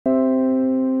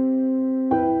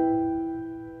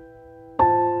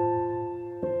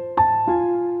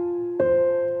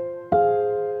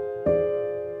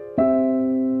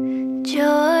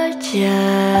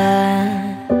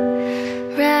Georgia,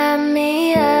 wrap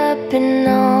me up in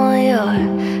all your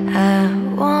I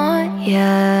want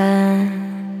ya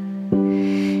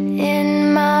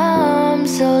in my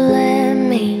arms, so let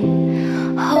me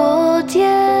hold ya.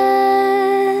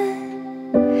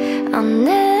 I'll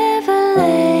never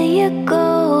let you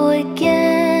go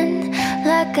again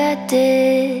like I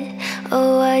did.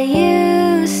 Oh, I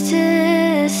used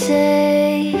to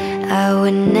say I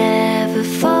would never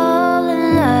fall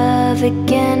in love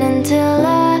again until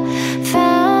I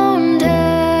found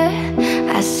her.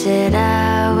 I said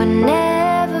I would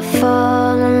never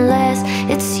fall unless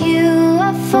it's you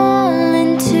I fall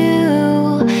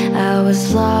into. I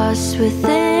was lost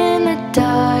within the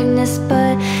darkness,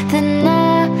 but then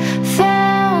I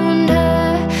found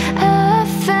her. I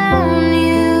found you.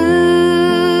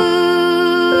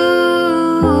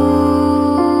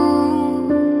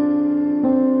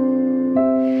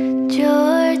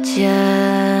 Georgia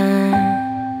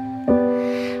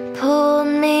pulled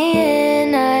me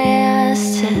in, I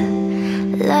asked to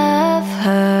love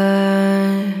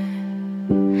her.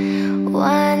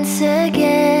 Once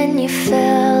again you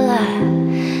felt I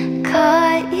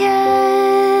caught ya.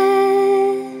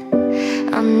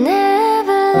 I'll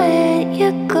never let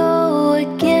you go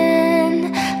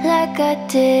again like I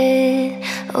did.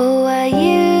 Oh, I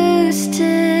used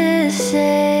to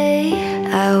say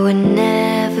I would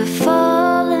never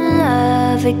fall in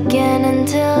love again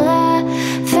until I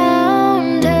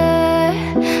found her.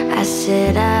 I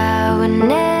said I would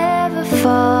never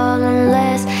fall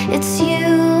unless it's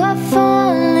you I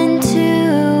fall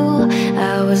into.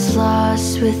 I was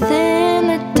lost within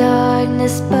the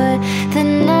darkness, but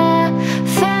then I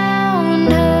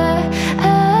found her.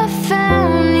 I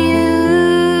found you.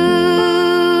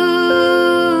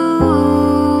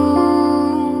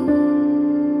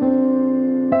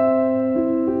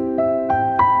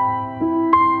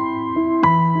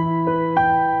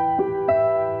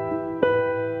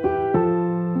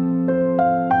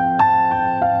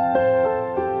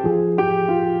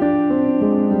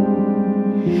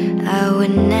 I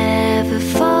would never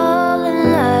fall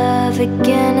in love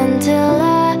again until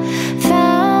I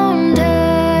found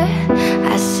her.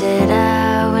 I said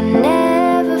I would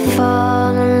never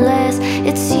fall unless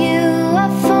it's you I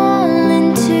fall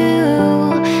into.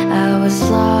 I was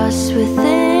lost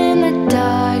within the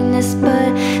darkness, but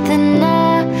then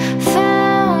I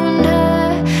found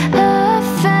her. I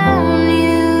found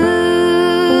you.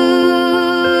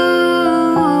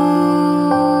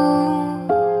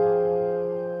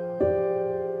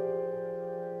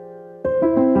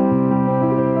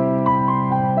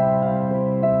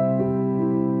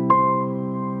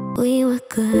 We were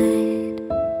good,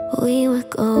 we were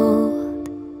gold,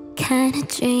 kind of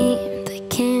dream that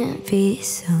can't be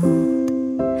sold.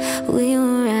 We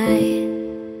were right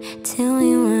till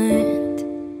we weren't,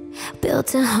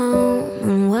 built a home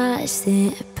and watched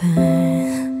it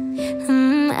burn.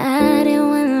 I didn't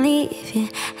want to leave you,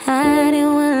 I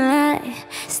didn't want to lie.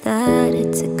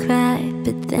 Started to cry,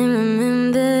 but then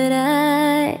remembered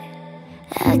I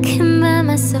can buy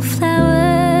myself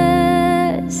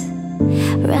flowers,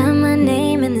 write my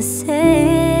name in the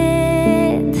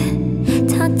sand,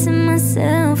 talk to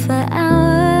myself for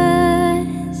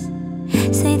hours,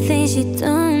 say things you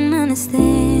don't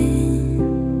understand.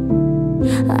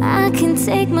 I can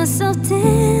take myself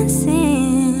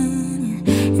dancing,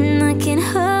 and I can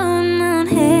hold my own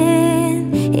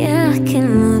hand. Yeah, I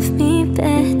can love me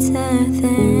better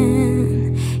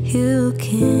than you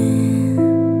can.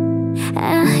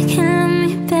 I can love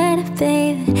me better,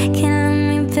 baby, can love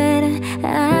me better. I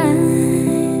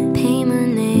paint my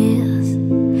nails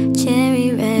cherry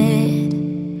red,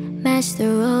 match the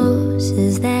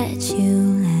roses that you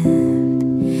left.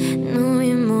 No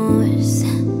remorse,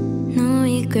 no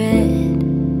regret,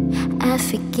 I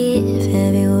forgive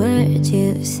every word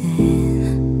you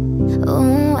said.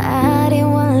 Oh, I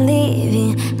didn't want to leave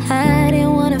you, I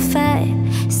didn't want to fight.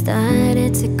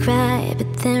 Started to cry, but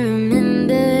then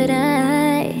remembered I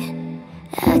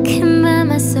can buy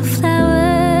myself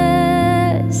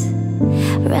flowers,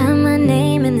 write my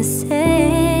name in the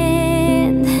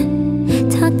sand,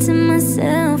 talk to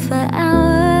myself for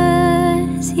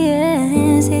hours.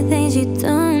 Yeah, say things you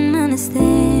don't understand.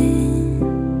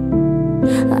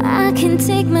 I can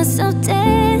take myself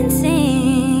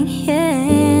dancing, yeah,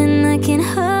 and I can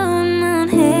hold my own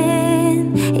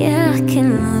hand. Yeah, I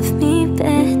can love me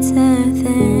better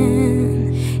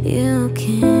than you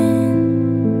can.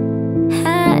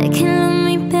 I can love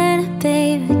me better,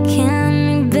 baby, can love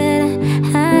me better.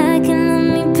 I can love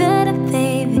me better,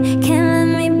 baby, can love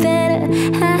me better.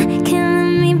 I can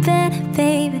love me better,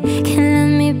 baby, can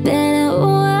love me better.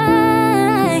 Oh, I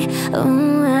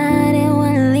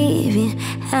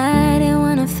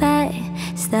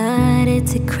started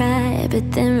to cry,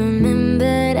 but then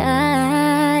remembered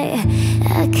I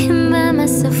can buy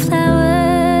myself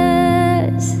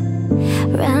flowers,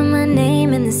 write my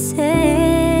name in the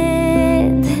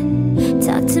sand,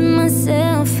 talk to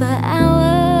myself for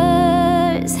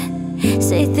hours,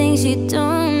 say things you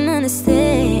don't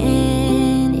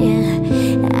understand.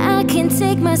 Yeah, I can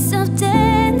take myself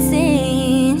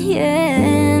dancing. Yeah,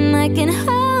 and I can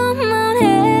hold my own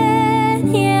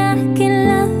hand. Yeah, I can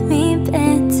love me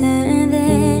better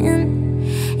than.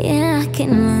 Yeah, I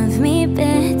can love me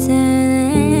better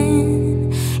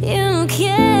than you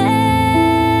can.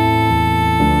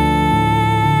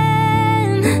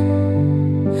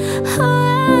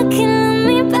 Oh, I can love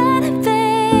me better,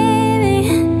 baby.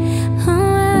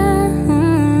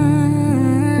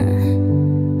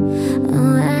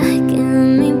 Oh, I can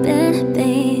love me better,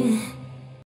 baby.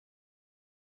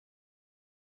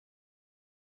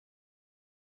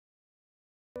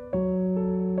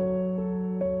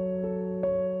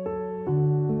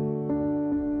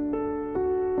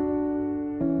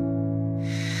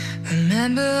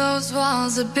 Remember those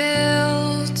walls I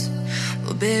built?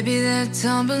 Well, baby, they're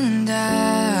tumbling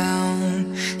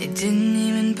down. They didn't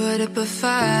even put up a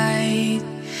fight.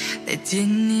 They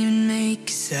didn't even make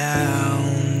a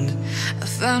sound. I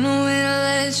found a way to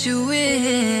let you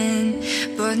in,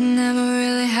 but never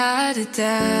really had a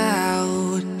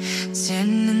doubt.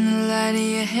 Standing in the light of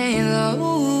your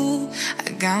halo, I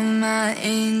got my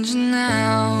angel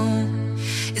now.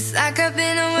 It's like I've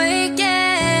been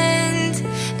awakened.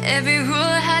 Every rule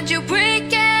I had you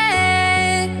breaking.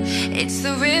 It's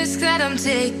the risk that I'm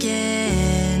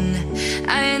taking.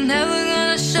 I ain't never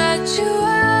gonna shut you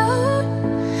out.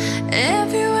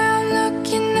 Everywhere I'm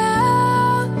looking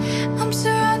now, I'm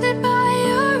surrounded by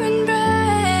your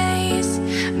embrace.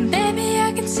 Baby, I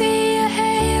can see your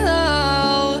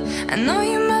halo. I know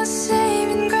you must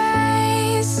saving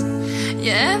grace.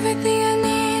 You're everything I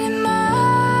need in my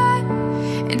heart.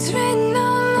 It's written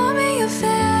all over your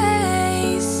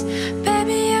face.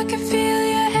 Baby, I can feel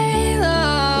your halo.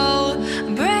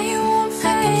 Pray you won't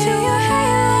fade. I can feel your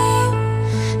halo.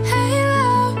 Halo,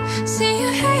 see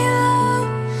your halo.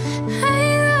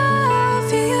 Halo,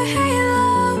 feel your halo.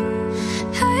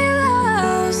 Halo,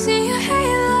 see your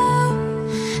halo.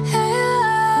 Halo,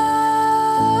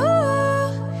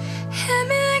 hit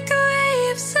me like a ray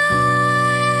of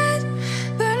sun,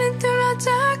 burning through my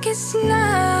darkest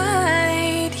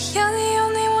night. You're the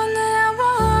only one that I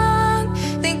want.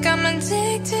 Think I'm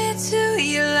addicted to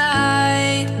your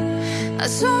light. I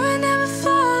swore I'd never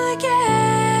fall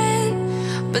again,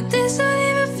 but this don't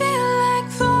even feel like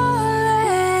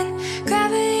falling.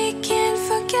 Gravity can't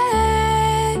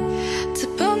forget to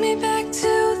pull me back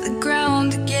to the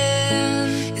ground again.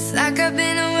 It's like I've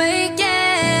been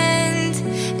awakened.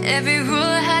 Every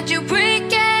rule I had you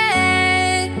breaking.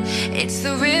 It's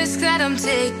the risk that I'm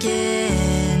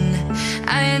taking. I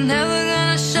ain't never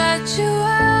gonna shut you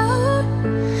out.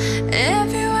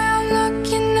 Everywhere I'm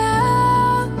looking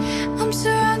now, I'm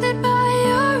surrounded by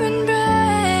your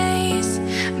embrace.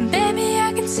 Baby, I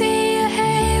can see your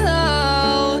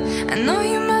halo. I know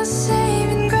you must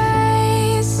saving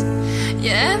grace.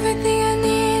 You're everything I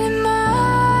need in my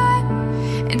heart.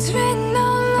 It's written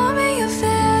all over your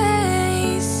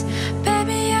face.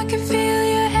 Baby, I can feel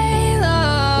your halo.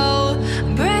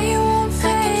 Pray you won't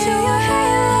fade. I can feel your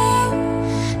halo.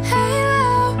 Halo,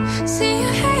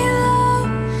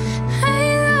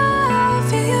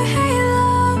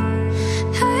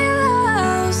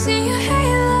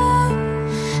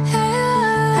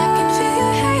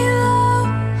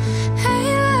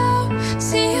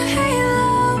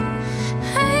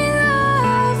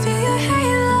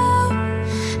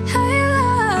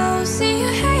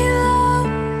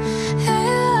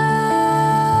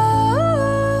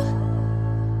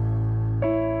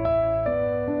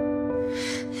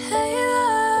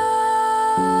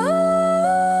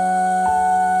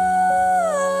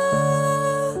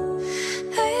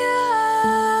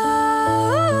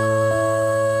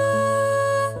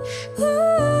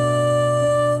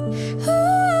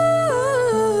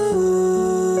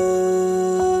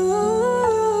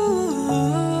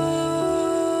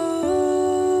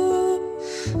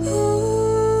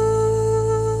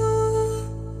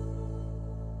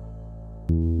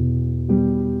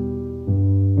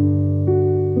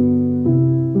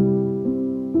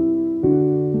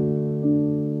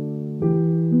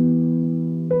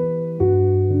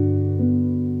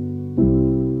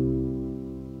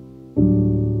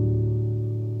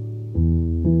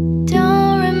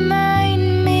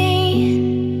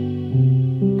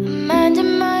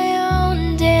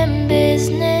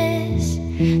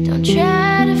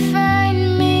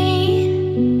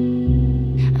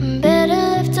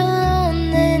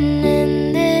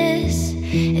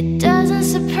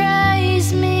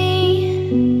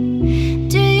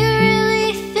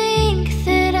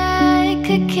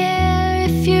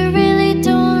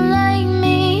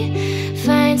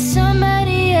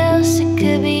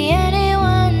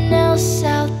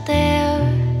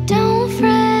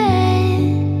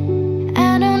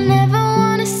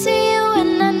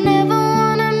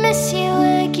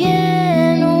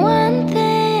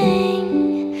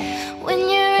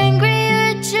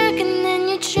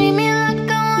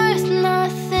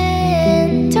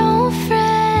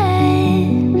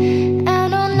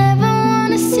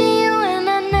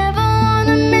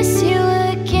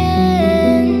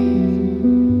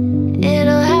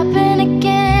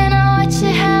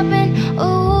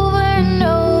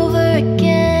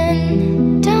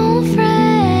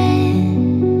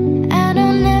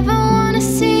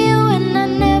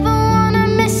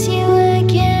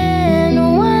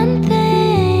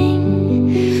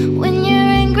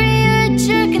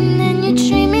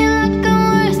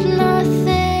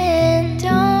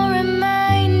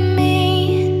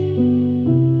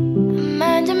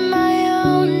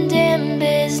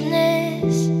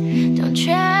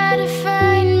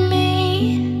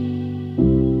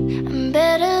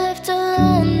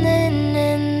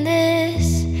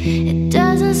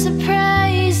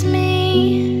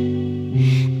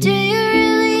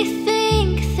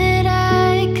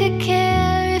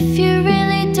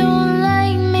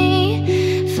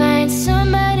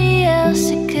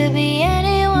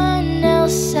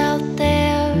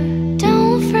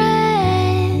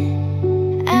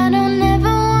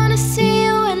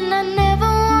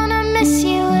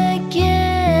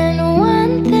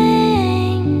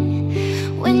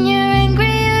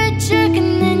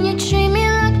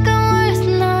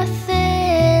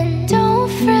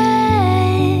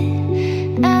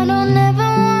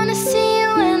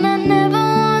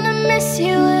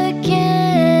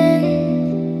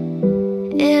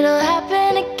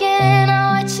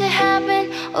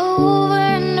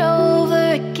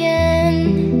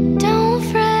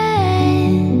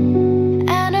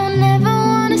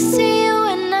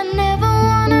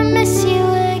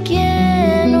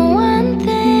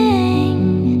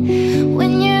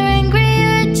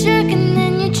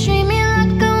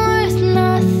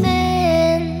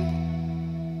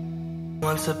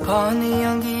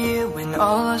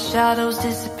 All our shadows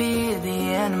disappeared, the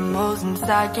animals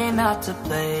inside came out to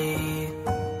play.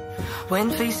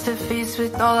 Went face to face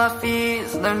with all our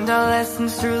fears, learned our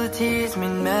lessons through the tears,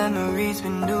 made memories we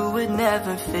knew would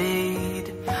never fade.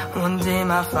 One day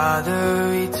my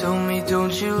father, he told me,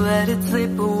 don't you let it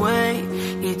slip away.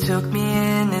 He took me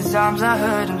in his arms, I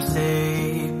heard him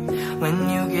say, when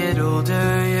you get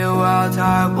older, your wild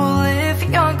heart will live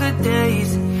younger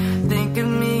days. Think of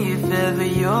me if ever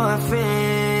you're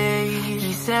afraid.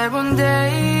 He said one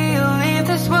day you'll leave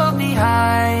this world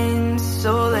behind,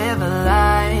 so live a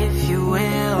life you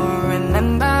will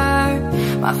remember.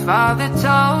 My father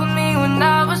told me when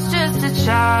I was just a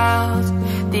child,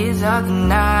 these are the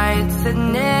nights that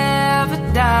never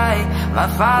die. My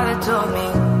father told me.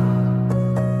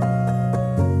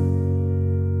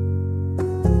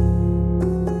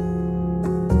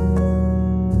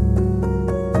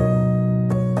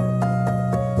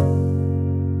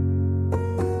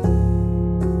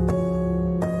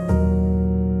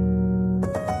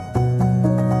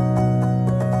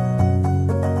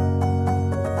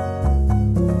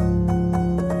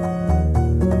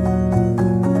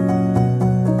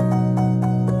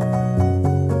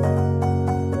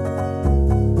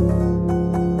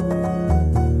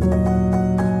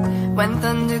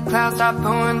 Clouds start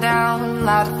pouring down,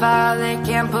 light a fire they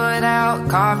can't put out,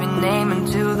 carve your name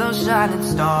into those shining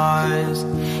stars.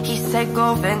 He said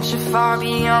go venture far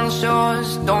beyond the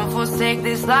shores, don't forsake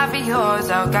this life of yours,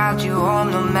 I'll guide you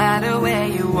home no matter where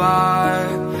you are.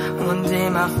 One day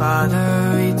my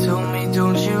father, he told me,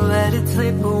 don't you let it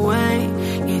slip away.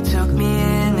 He took me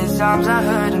in his arms, I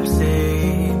heard him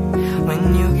say,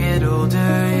 when you get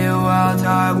older, your wild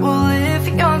heart will live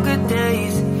younger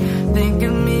days. Think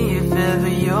of me if ever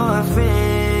you're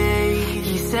afraid.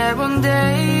 He said one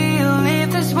day you'll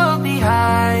leave this world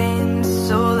behind,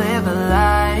 so live a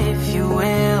life you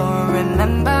will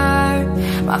remember.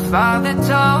 My father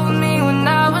told me when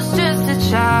I was just a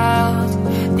child,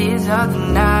 these are the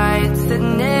nights that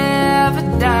never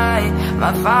die.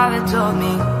 My father told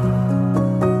me.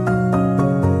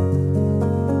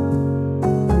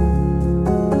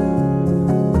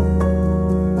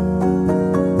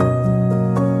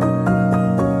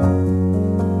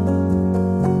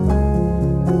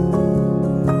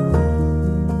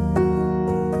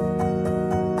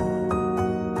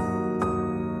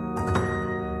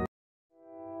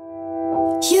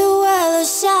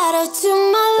 To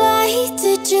my light,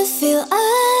 did you feel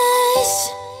us?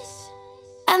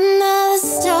 Another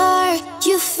star,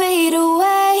 you fade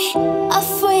away,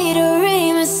 afraid to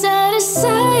remain set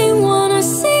aside. Wanna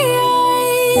see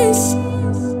us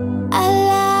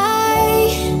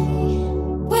alive.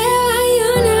 Where are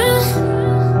you now?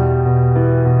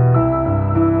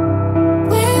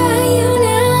 Where are you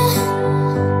now?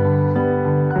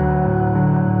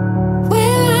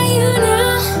 Where are you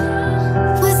now?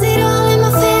 Was it all in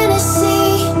my fantasy?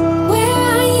 Where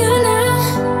are you now?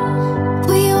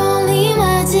 Were you only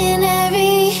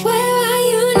imaginary? Where are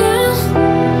you now?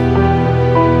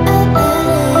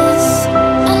 Us,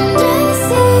 under the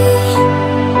sea,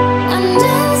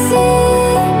 under the sea.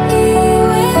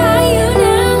 Where are you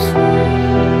now?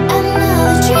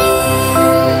 Another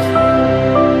dream.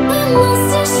 My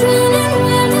monster's running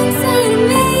wild inside of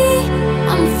me.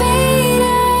 I'm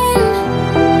fading.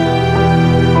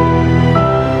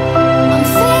 I'm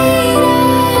fading,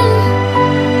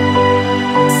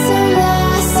 so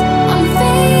lost. I'm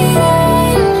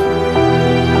fading.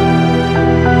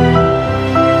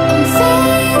 I'm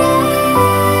fading,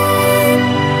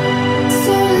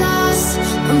 so lost.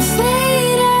 I'm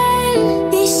fading.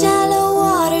 These shallow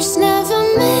waters never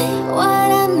meant what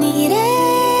I needed.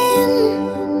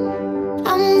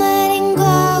 I'm letting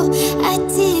go, a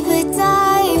deeper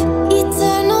dive,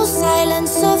 eternal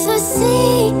silence of the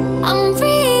sea. I'm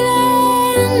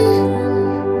breathing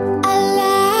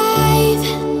alive.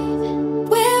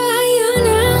 Where are you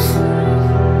now?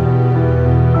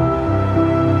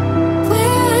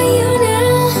 Where are you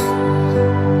now?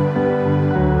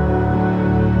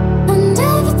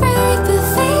 Under the bright but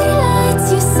faded lights,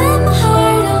 you set my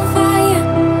heart on fire.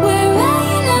 Where are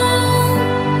you now?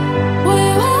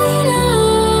 Where are you now?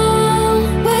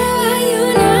 Where are you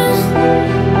now?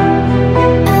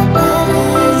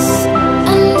 Us,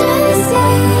 under the sea.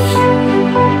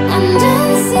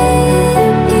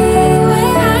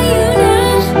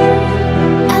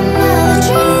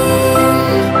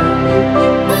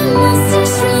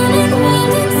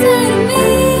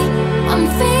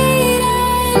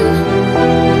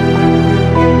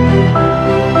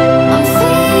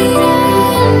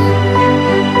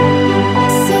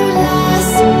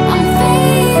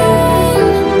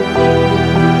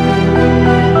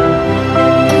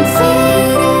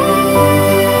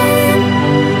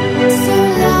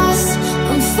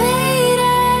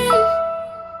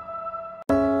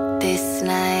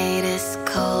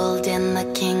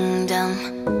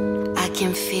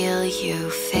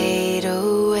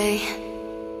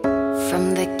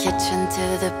 kitchen to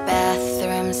the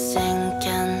bathroom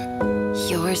sinking.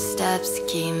 Your steps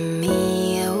keep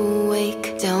me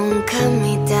awake. Don't cut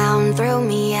me down, throw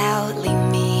me out, leave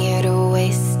me here to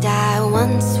waste. I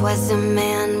once was a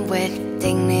man with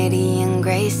dignity and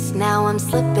grace. Now I'm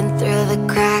slipping through the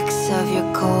cracks of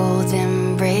your cold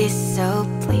embrace. So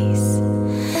please,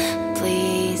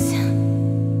 please,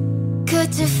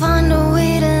 could you find a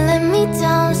way to let me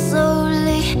down slowly?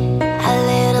 A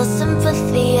little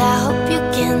sympathy, I hope you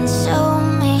can show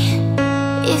me.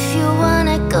 If you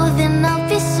wanna go, then I'll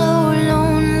be so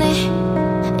lonely.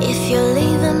 If you're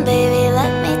leaving, baby,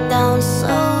 let me down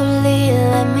slowly.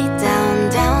 Let me down,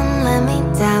 down, let me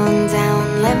down, down,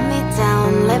 let me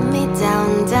down, let me down,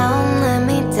 down, let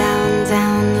me down,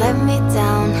 down, let me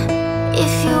down.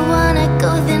 If you wanna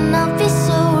go, then I'll be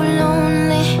so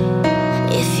lonely.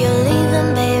 If you're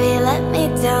leaving, baby, let me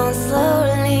down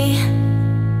slowly.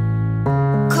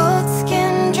 Cold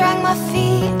skin, drag my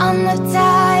feet on the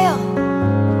dial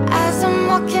as I'm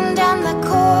walking down the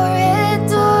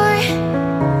corridor.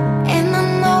 And I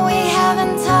know we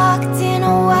haven't talked in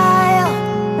a while,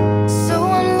 so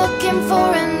I'm looking for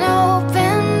an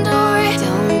open door.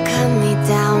 Don't cut me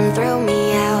down, throw me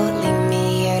out, leave me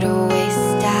here to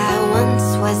waste. I once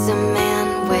was a man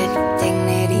with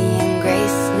dignity and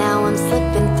grace. Now I'm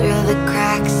slipping through the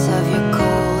cracks of your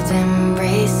cold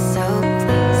embrace. So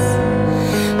please,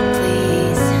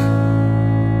 please,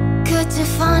 could you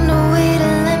find a way to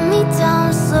let me down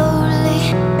slowly?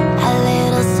 A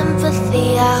little sympathy,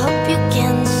 I hope you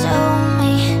can show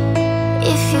me.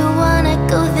 If you wanna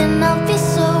go, then I'll be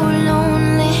so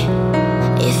lonely.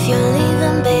 If you're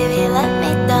leaving, baby, let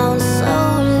me down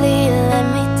slowly. Let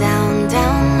me down,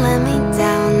 down, let me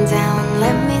down, down,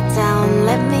 let me down,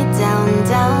 let me down,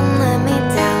 down, let me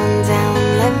down, down,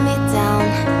 let me down.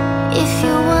 If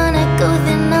you wanna go,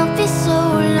 then I'll be so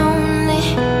lonely.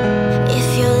 If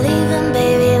you're leaving,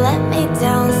 baby, let me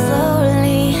down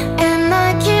slowly. And I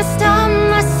can't stop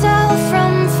myself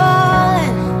from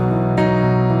falling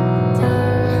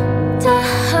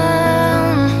down.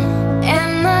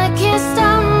 And I can't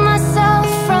stop myself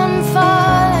from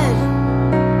falling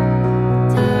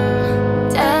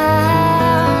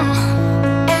down.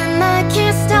 And I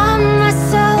can't stop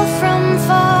myself from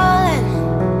falling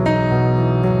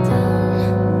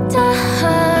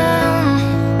down.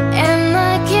 And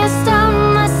I can't stop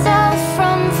myself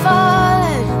from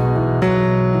falling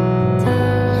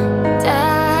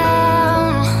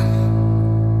down.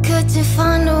 Could you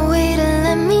find a way to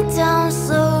let me down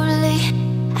slowly?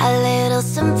 A little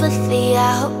sympathy, I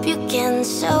hope you can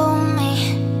show me.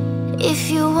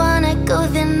 If you wanna go,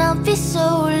 then I'll be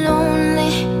so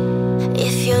lonely.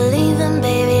 If you're leaving,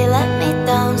 baby, let me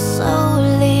down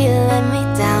slowly. Let me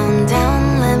down,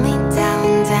 down, let me down,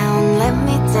 down, let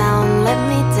me down, let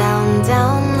me down,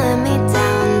 down, let me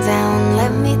down, down,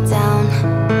 let me down.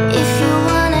 If you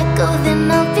wanna go, then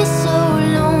I'll be so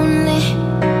lonely.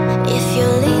 If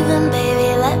you're leaving, baby,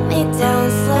 let me down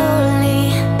slowly.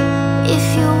 If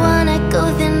you wanna go,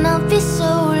 then I'll be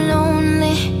so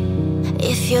lonely.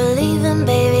 If you're leaving,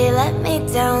 baby, let me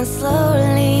down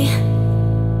slowly.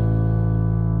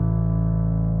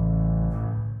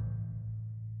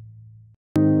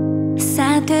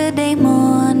 Saturday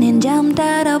morning, jumped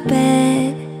out of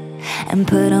bed and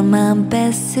put on my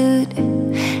best suit.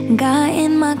 Got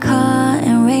in my car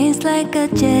and raced like a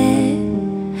jet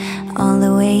all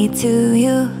the way to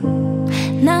you.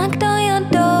 Knocked on your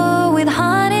door with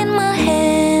heart in my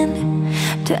hand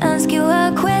to ask you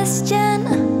a question,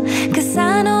 'cause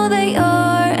I know that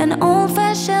you're an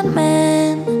old-fashioned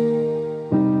man.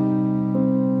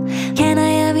 Can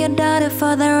I have your daughter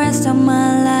for the rest of my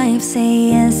life? Say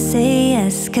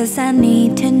yes, 'cause I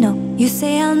need to know. You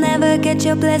say I'll never get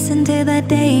your blessing till the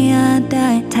day I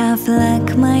die. Tough luck,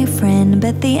 my friend,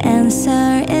 but the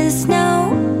answer is no.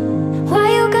 Why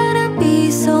you gotta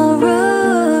be so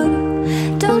rude?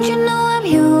 Don't you know I'm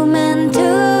human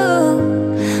too?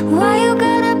 Why you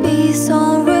gotta be so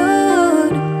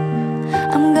rude?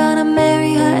 I'm gonna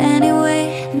marry her anyway.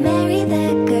 Marry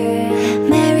that girl.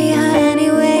 Marry her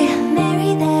anyway.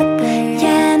 Marry that girl.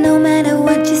 Yeah, no matter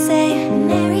what you say.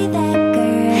 Marry that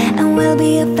girl. And we'll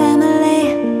be a family.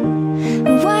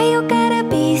 Why you gotta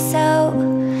be so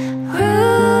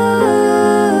rude?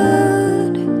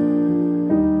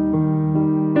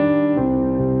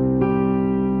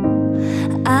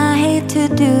 I hate to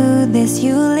do this,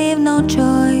 you leave no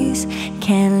choice.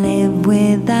 Can't live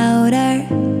without her.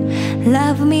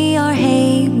 Love me or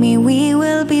hate me, we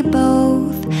will be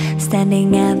both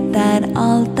standing at that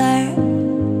altar.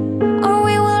 Or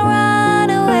we will run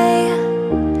away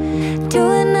to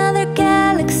another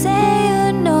galaxy.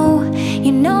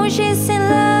 You know she's in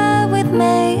love with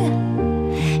me.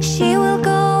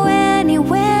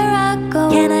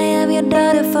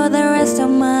 for the rest of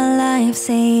my life.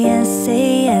 Say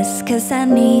yes, cause I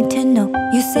need to know.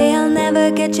 You say I'll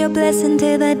never get your blessing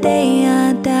till the day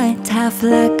I die. Tough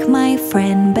luck, my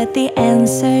friend, but the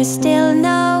answer's still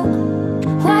no.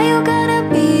 Why you gotta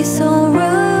be so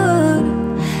rude?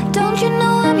 Don't you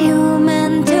know I'm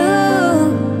human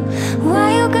too?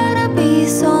 Why you gotta be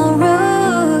so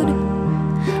rude?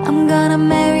 I'm gonna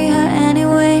marry her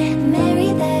anyway.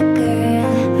 Marry that girl.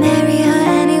 Marry her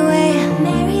anyway.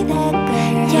 Marry that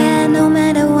girl. Yeah, no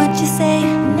matter what you say.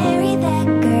 Marry that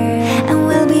girl. And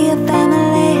we'll be a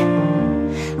family.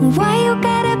 Why you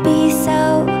gotta be so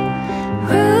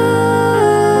rude?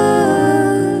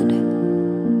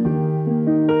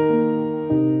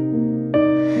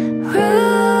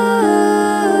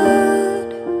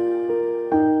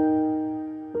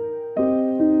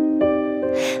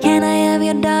 Can I have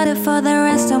your daughter for the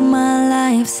rest of my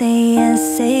life? Say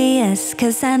yes,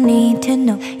 cause I need to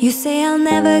know. You say I'll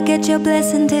never get your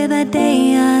blessing till the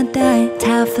day I die.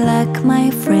 Tough luck, my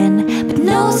friend, but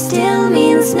no still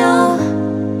means no.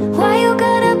 Why you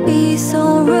gotta be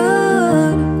so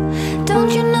rude?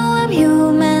 Don't you know I'm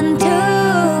human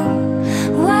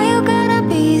too? Why you gotta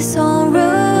be so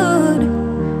rude?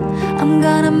 I'm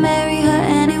gonna marry her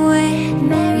anyway.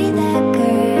 Marry that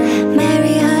girl.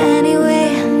 Marry her anyway.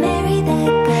 Marry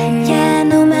that girl. Yeah,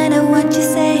 no matter what you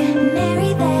say.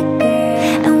 Marry that girl.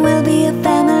 And we'll be a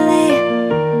family.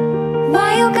 Why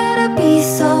you gotta be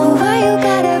so? Why you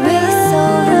gotta be so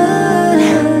rude?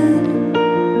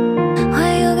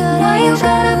 Why you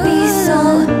gotta be so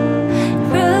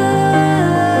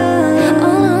rude?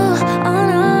 Oh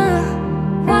no.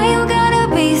 Why you gotta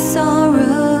be so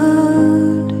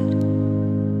rude?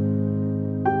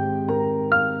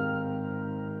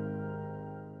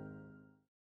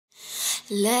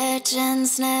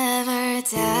 Legends never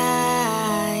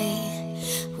die.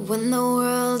 When the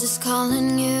world is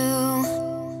calling you,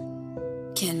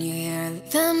 can you hear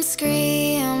them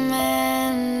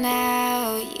screaming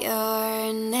out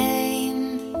your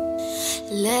name?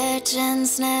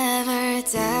 Legends never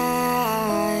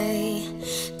die.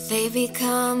 They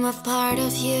become a part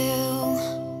of you.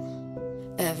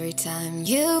 Every time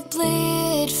you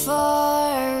bleed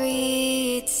for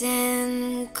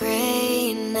eating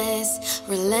greatness,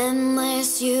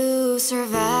 relentless you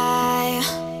survive.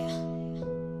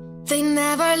 They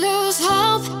never lose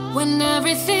hope when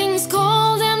everything's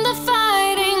cold and the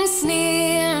fighting's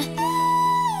near.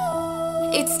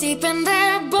 It's deep in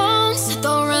their bones,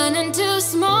 they'll run into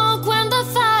smoke when the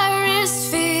fire is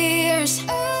fierce.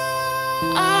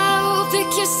 Oh, pick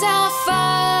yourself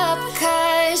up,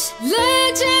 'cause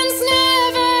legends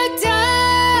never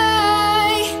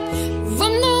die.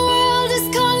 When the world is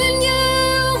calling you,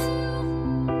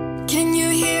 can you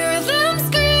hear them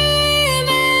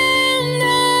screaming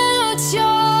out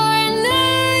your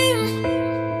name?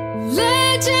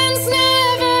 Legends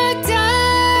never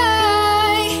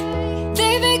die.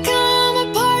 They become a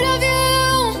part of you.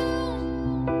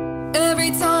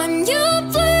 Every time you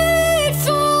bleed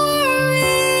for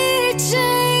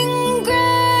reaching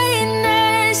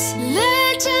greatness,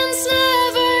 legends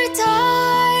never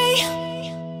die.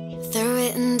 They're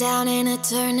written down in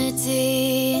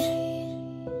eternity,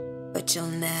 but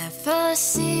you'll never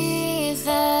see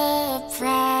the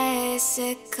price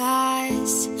it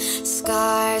costs.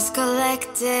 Scars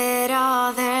collected all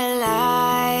their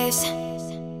lives.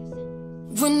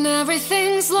 When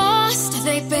everything's lost,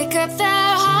 they pick up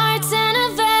their hearts and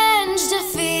avenge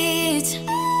defeat.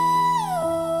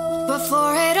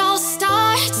 Before it all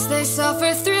starts, they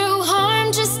suffer through harm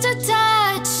just to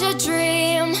touch a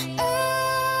dream.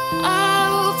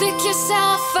 Oh, pick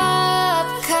yourself up,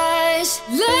 'cause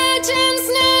legends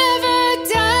never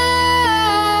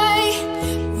die.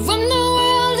 When the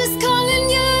world is calling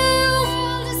you,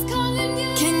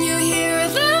 can you hear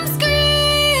them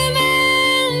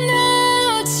screaming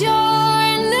out your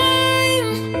name?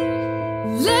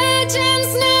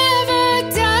 Legends never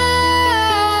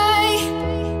die.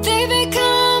 They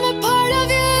become a part of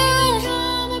you.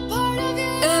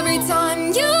 Every time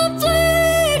you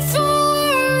bleed for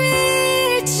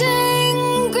reaching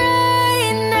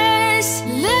greatness,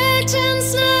 legends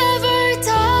never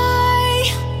die.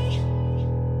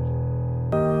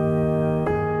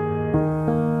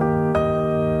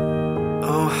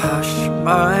 Oh hush,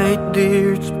 my dear,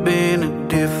 it's been a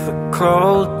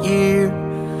difficult year,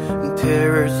 and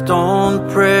terrors don't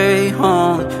prey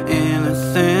on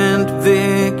innocent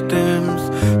victims.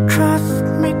 Trust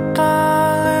me,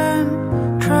 darling,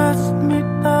 trust me,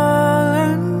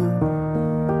 darling.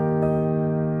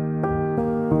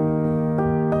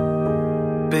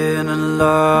 Been a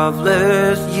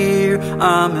loveless year,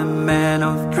 I'm a man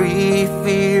of 3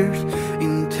 fears.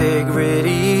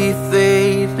 integrity,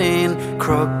 faith in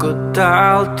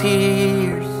crocodile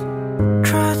tears.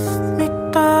 Trust me,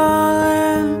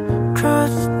 darling,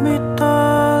 trust me,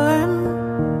 darling.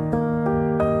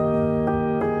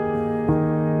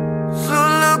 So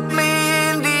look me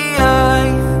in the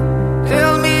eyes,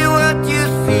 tell me what you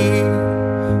see.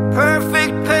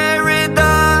 Perfect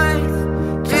paradise,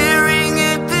 tearing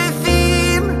at the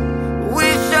seam.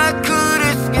 Wish I could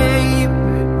escape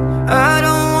it, I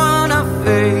don't wanna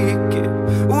fake it.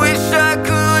 Wish I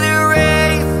could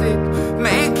erase it,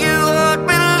 make you all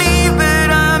believe it.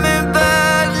 I'm a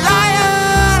bad liar,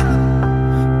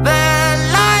 bad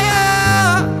liar.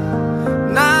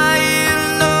 Now you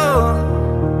know,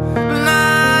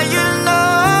 now you know.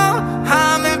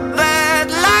 I'm a bad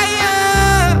liar,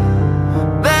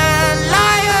 bad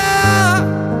liar.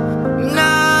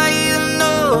 Now you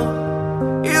know,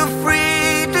 you're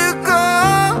free to go.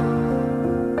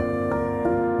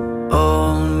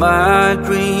 All my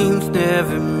dreams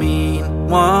never mean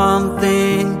one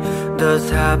thing. Does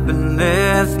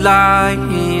happiness lie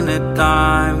in a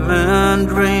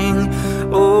diamond ring?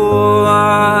 Oh,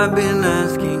 I've been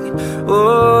asking,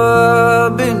 oh,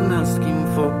 I've been asking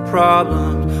for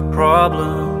problems,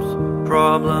 problems,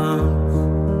 problems.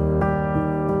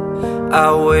 I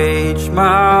wage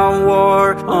my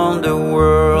war on the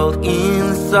world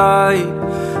inside.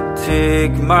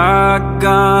 Take my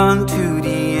gun to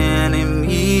the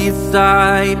enemy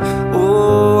side.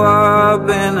 Oh, I've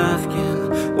been asking,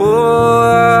 oh,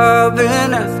 I've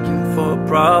been asking for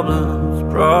problems,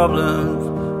 problems,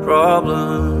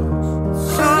 problems.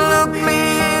 So look me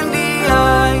in the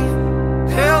eye,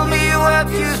 tell me what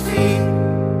you see.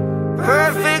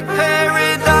 Perfect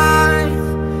paradise,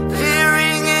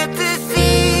 tearing at the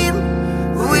seam.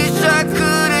 Wish I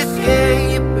could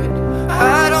escape it,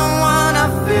 I don't wanna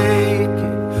fake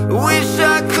it. Wish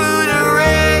I could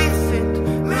erase it,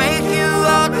 make you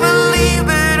all believe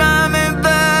it. I'm a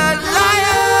bad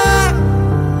liar,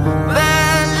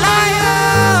 bad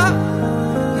liar.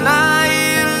 Now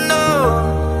you know,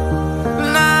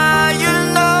 now you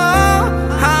know.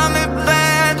 I'm a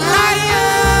bad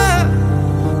liar,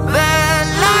 bad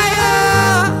liar.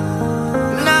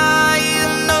 Now you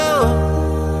know,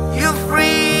 you're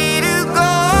free to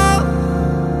go.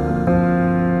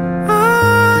 I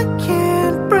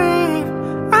can't breathe,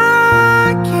 I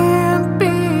can't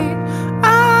be, I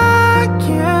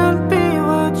can't be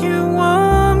what you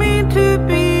want me to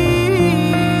be.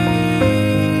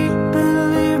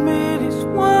 Believe me this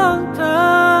one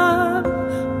time,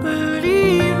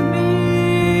 believe me.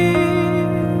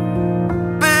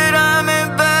 But I'm a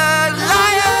bad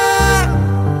liar,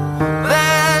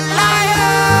 bad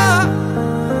liar.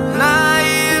 Now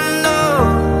you know,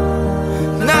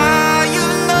 now you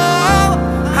know.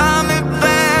 I'm a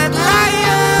bad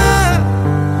liar,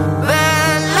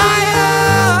 bad liar.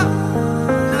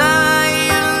 Now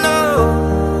you know,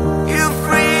 you're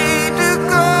free to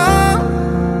go.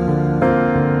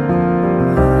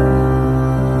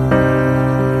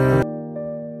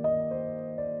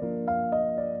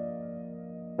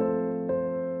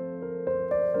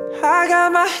 I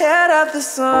got my head out the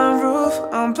sunroof,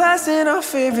 I'm blasting our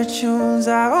favorite tunes.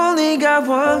 I only got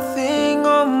one thing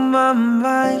on my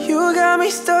mind. You got me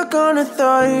stuck on the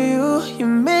thought of you. You're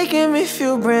making me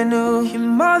feel brand new. You're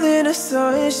more than the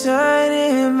sunshine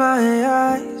in my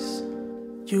eyes.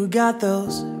 You got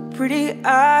those pretty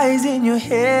eyes in your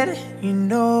head, you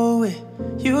know it.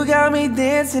 You got me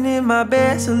dancing in my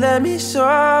bed, so let me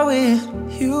show it.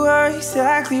 You are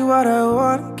exactly what I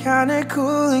want, kinda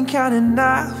cool and kinda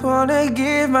not. Wanna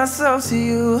give myself to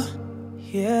you.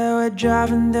 Yeah, we're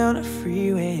driving down the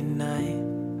freeway at night.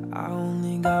 I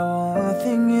only got one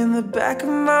thing in the back of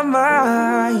my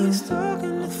mind.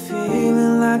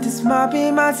 Feeling like this might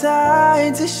be my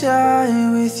time to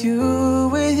shine with you,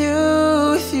 with you,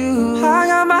 with you. I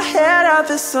got my head out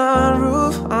the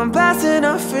sunroof, I'm blasting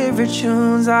our favorite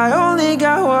tunes. I only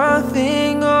got one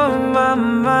thing on my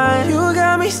mind. You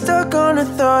got me stuck on the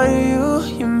thought of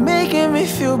you. You're making me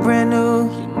feel brand new.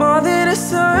 You're more than the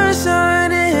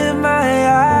sunshine in my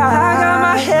eyes. I got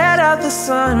my head out the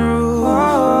sunroof. Oh,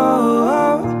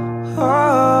 oh, oh,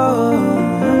 oh.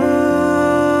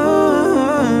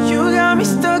 Me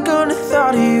stuck on the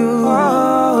thought of you. Oh,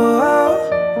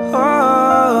 oh, oh,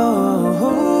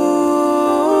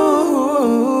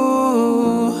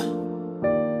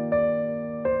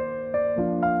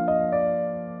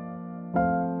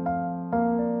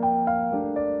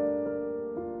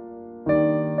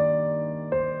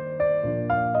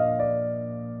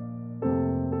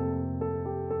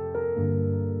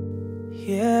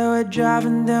 Yeah, we're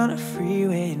driving down the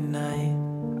freeway at night.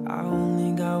 I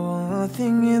only got one One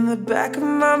thing in the back of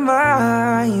my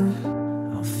mind,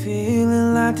 I'm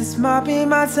feeling like this might be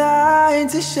my time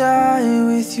to shine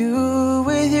with you,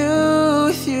 with you,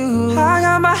 with you. I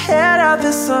got my head out the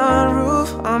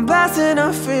sunroof, I'm blasting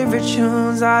our favorite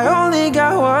tunes. I only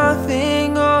got one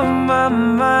thing on my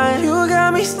mind. You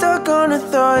got me stuck on the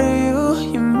thought of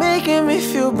you. You're making me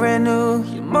feel brand new.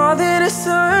 You're more than the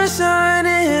sunshine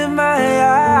in my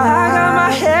eyes. I got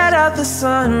my head out the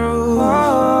sunroof.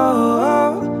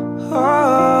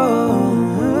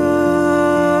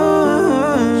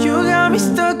 You got me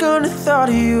stuck on the thought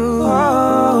of you.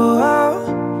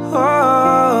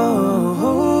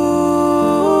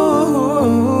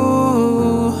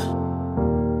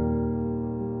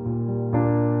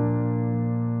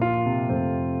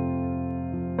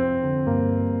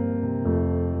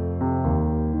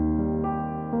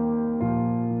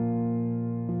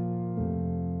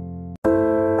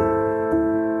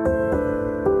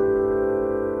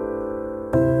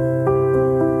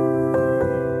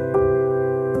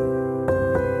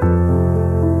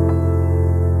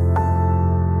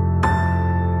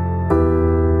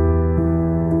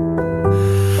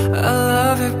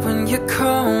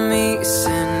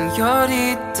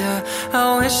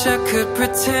 I could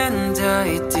pretend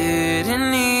I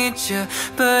didn't need you,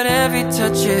 but every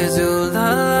touch is ooh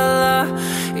la la la.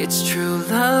 It's true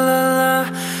la la la.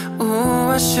 Ooh,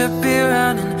 I should be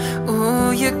running.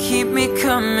 Ooh, you keep me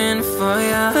coming for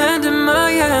ya. Land in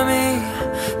Miami,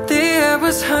 the air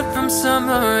was hot from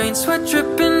summer rain, sweat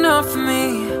dripping off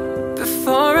me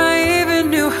before I even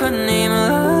knew her name. La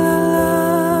la la.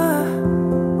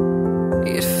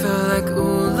 It felt like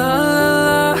ooh la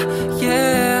la,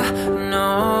 yeah.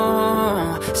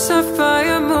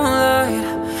 Sapphire moonlight,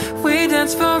 we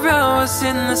danced for hours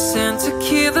in the sand,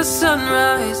 tequila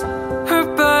sunrise. Her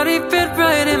body fit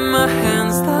right in my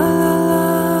hands. La la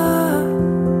la.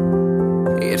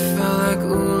 It felt like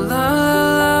ooh la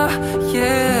la,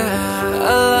 yeah.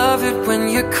 I love it when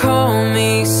you call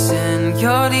me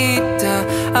Senorita.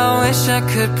 I wish I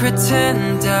could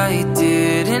pretend I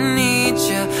didn't need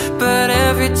you, but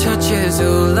every touch is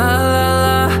ooh la la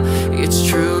la. It's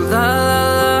true la la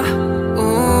la.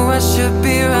 I should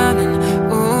be running.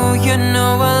 Ooh, you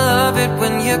know I love it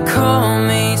when you call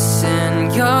me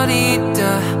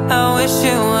Senorita. I wish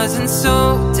it wasn't so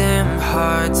damn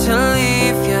hard to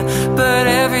leave you, but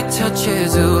every touch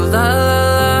is ooh la la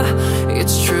la.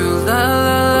 It's true la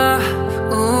la la.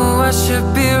 Ooh, I should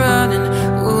be running.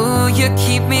 Ooh, you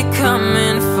keep me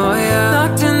coming for ya.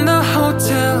 Locked in the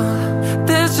hotel,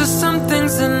 there's just some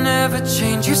things that never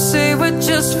change. You say we're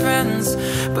just friends,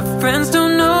 but friends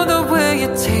don't know the way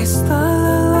it tastes. La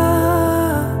la la.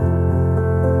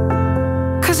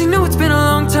 Cause you know it's been a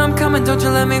long time coming, don't you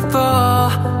let me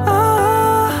fall.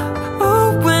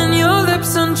 Oh, when your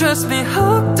lips undress me,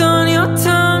 hooked on your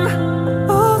tongue.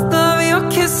 Oh, love, your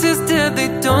kisses deadly,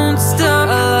 don't stop.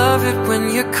 I love it when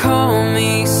you call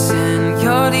me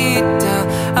Senorita.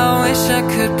 I wish I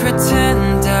could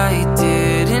pretend I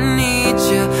didn't need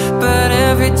you, but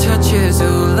every touch is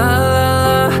ooh la la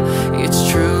la. It's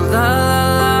true la la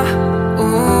la.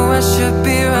 Ooh, I should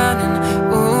be running.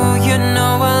 Ooh, you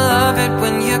know I love it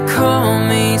when you call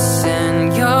me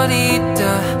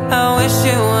Senorita. I wish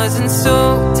it wasn't so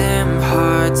damn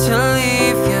hard to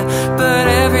leave you, but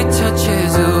every touch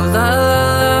is ooh la la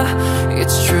la.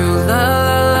 It's true la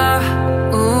la la.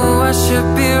 Ooh, I should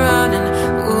be running.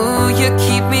 Ooh, you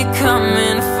keep me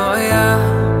coming for ya.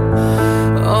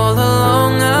 All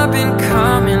along I've been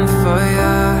coming for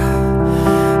ya,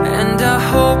 and I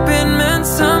hope it meant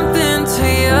something to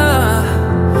ya.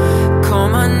 Call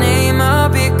my name, I'll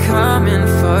be coming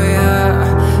for ya,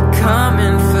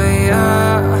 coming for ya,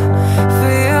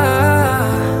 for ya,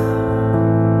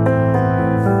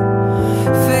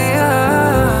 for ya.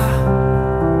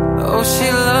 Oh, she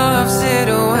loves it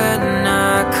when I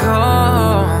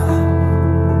call.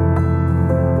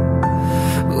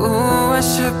 Ooh, I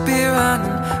should be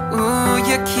running. Ooh,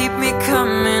 you keep me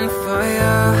coming for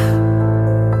ya.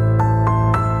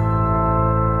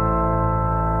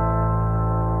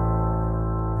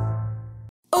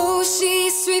 Oh,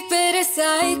 she's sweet but a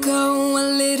psycho, a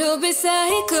little bit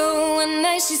psycho. One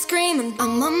night she's screaming,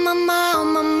 I'm on my mind, on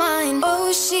my mind.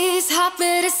 Oh, she's hot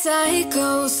but a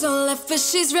psycho, so left but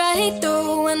she's right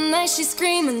though. One night she's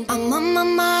screaming, I'm on my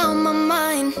mind, on my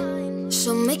mind.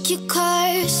 She'll make you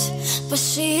curse, but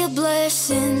she a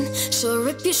blessing. She'll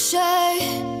rip your shirt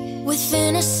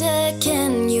within a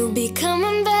second. You'll be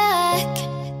coming back,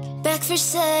 back for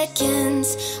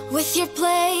seconds with your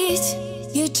plate.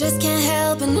 You just can't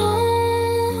help it, no,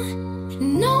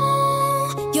 no.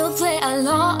 You'll play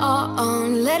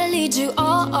along, let her lead you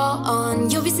on.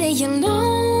 You'll be saying no,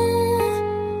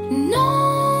 no.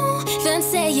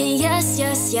 yes,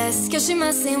 yes, yes, cause she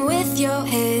messing with your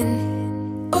head.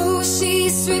 Oh,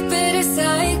 she's sweet but a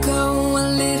psycho, a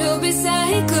little bit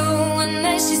psycho. One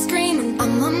night she's screaming,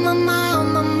 I'm on my mind,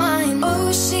 on my mind.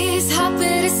 Oh, she's hot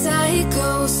but a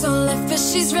psycho, so left but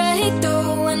she's right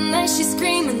though. One night she's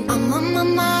screaming, I'm on my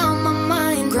mind, on my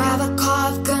mind. Grab a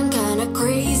cough gun, kinda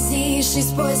crazy.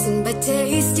 She's poison but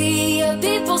tasty. Yeah,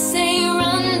 people say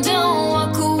run, don't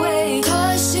walk away,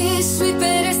 cause she's sweet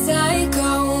but a psycho,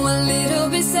 a little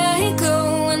bit psycho.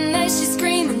 One night she's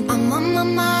screaming, I'm on my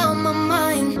mind, on my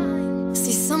mind.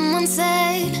 See, someone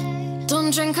said,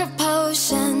 don't drink her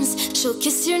potions, she'll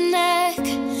kiss your neck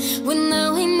with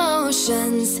no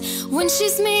emotions. When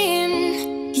she's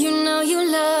mean, you know you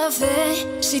love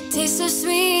it. She tastes so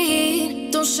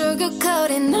sweet, don't sugarcoat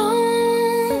it, no,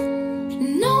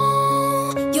 no.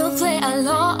 You'll play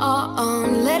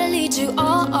along, let her lead you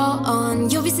on.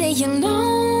 You'll be saying no,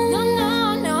 no,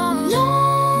 no, no, no.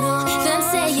 Then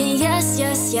saying yes,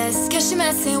 yes, yes, cause she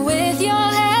messing with your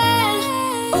head.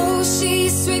 Oh,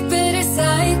 she's sweet but a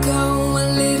psycho, a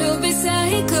little bit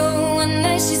psycho. One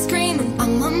night she's screaming,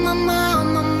 I'm on my mind,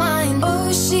 on my mind.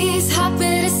 Oh, she's hot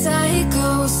but a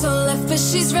psycho, so left but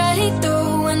she's right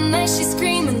though. One night she's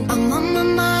screaming, I'm on my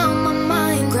mind, on my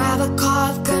mind. Grab a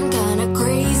cough gun, kinda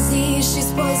crazy.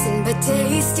 She's poison but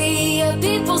tasty. Yeah,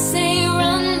 people say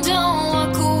run, don't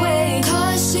walk away,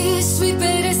 cause she's sweet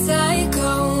but a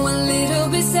psycho, a little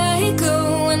bit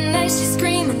psycho. One night she's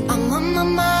screaming, I'm on my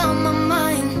mind, on my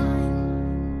mind.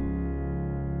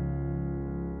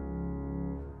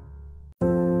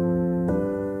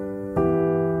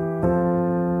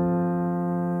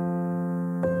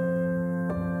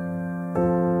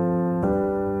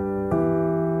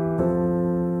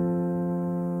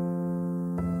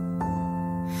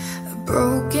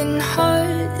 Broken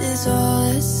heart is all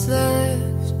that's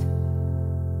left.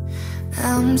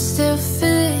 I'm still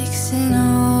fixing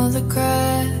all the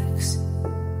cracks.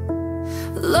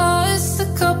 Lost a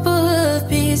couple of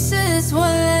pieces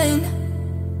when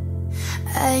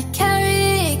I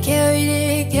carried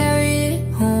it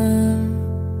home.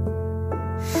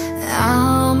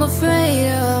 I'm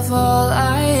afraid of all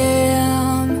I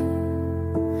am.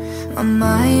 My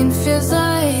mind feels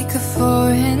like a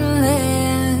foreign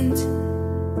land.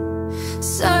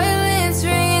 Silence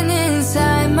ringing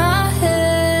inside my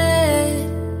head.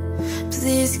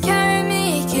 Please carry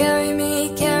me, carry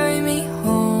me, carry me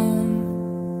home.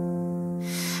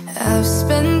 I've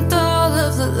spent all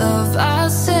of the love I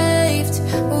saved.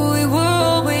 We were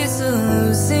always a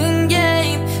losing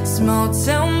game. Small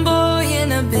town boy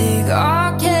in a big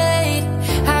arcade.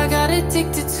 I got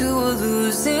addicted to a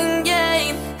losing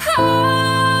game.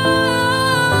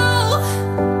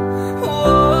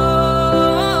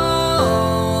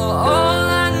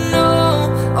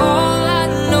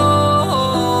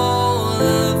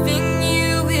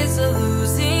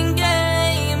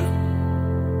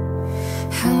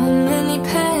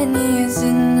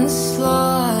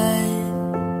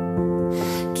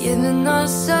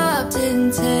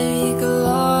 Didn't take a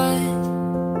lot.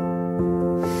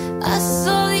 I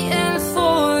saw the end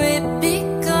before it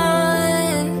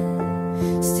begun.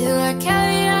 Still I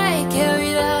carried on.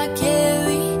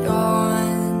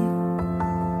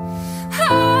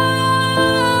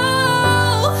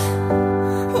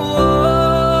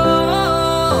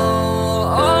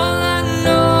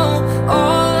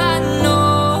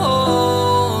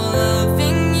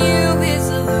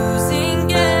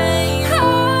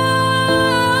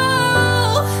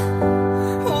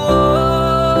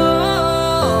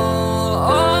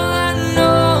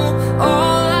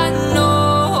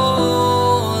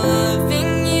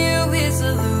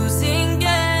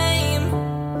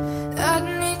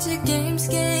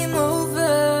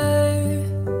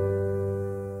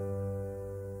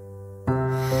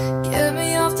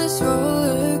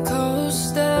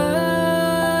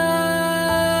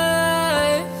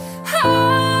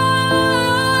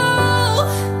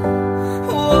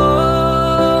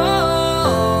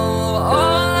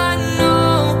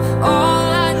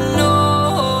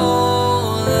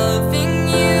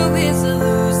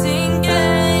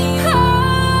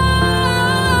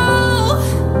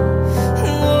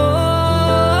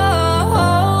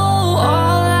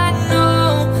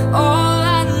 All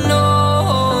I know,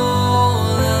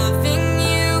 loving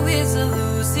you is a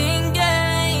losing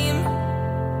game.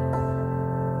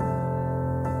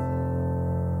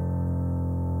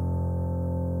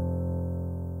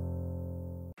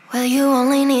 Well, you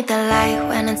only need the light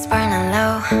when it's burning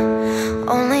low.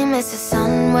 Only miss the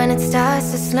sun when it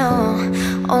starts to snow.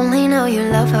 Only know you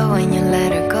love her when you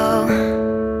let her go.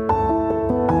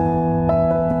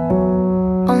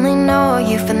 Only know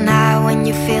you for now when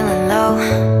you're feeling low.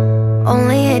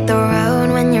 Only hate the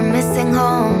road when you're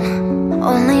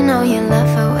Only know you love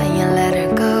her when you let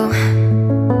her go.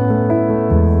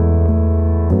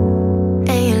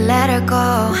 And you let her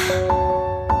go.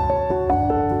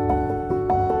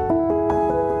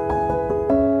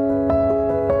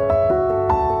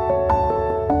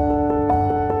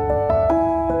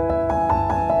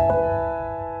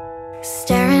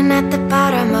 Staring at the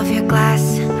bottom of your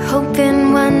glass,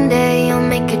 hoping one day you'll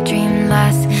make a dream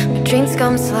last. But dreams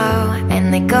come slow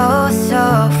and they go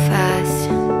so fast.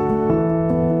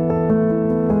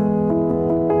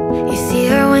 You see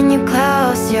her when you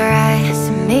close your eyes,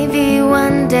 and maybe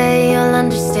one day you'll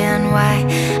understand why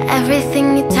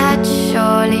everything you touch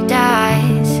surely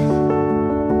dies.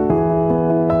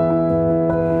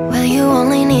 Well, you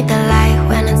only need the light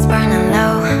when it's burning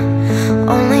low.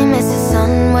 Only miss the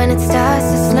sun when it starts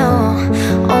to snow.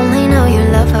 Only know you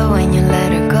love her when you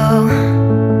let her go.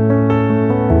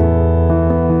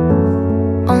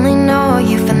 Only know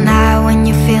you've been high when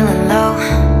you're feeling low.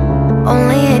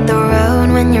 Only hate the road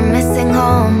when you're missing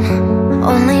home.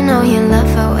 Only know you love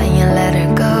her when you let her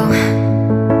go.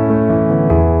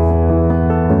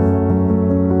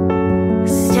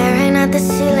 Staring at the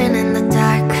ceiling in the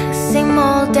dark, same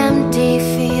old empty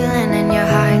feeling in your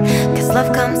heart. Cause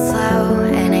love comes slow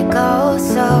and it goes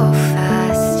so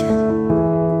fast.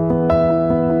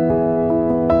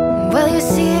 Well, you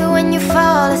see it when you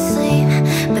fall asleep,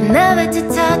 but never to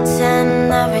touch and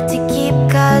never to keep.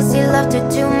 Cause you loved her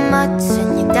too much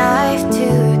and you dive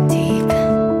too deep.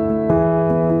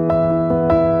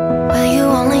 Well, you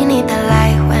only need the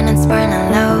light when it's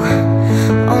burning low.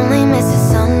 Only miss the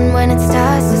sun when it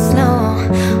starts to snow.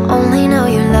 Only know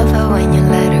you love her when you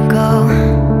let her go.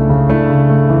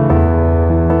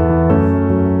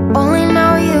 Only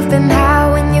know you've been high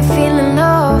when you're feeling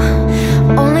low.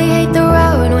 Only hate the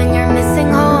road when you're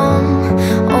missing home.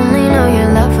 Only know you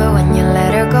love her when you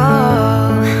let her go.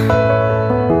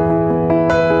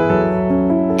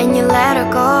 And you let her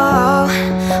go.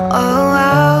 Oh,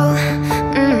 oh,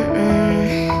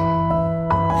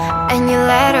 and you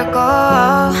let her go.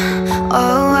 Oh,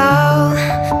 oh,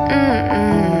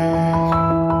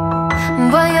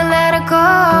 well, you let her go.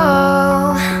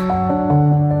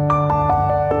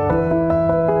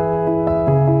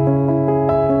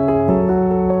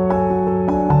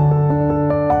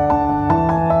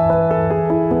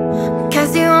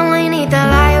 Cause you only need the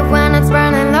light when it's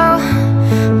burning low.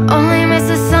 Only miss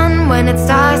the sun when it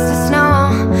starts to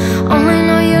snow. Only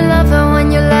know you love her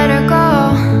when you let her go.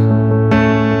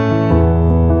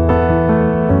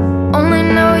 Only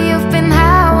know you've been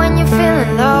high when you're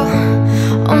feeling low.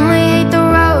 Only hate the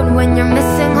road when you're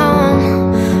missing home.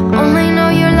 Only know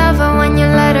you love her when you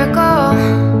let her go.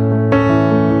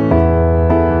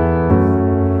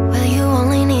 Well, you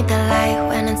only need the light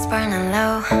when it's burning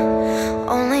low.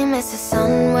 Only miss the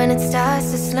sun when it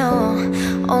starts to snow.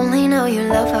 Only know you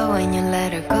love her when you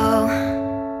let her go.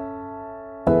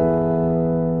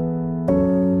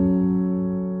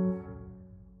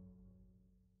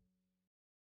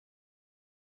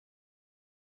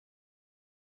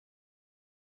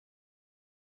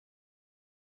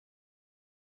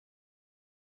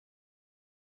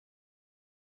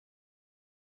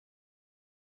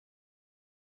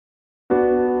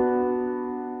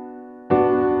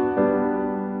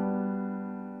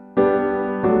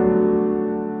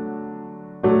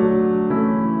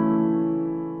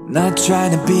 Not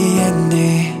trying to be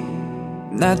indie,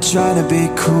 not trying to be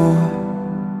cool,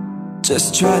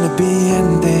 just trying to be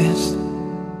in this.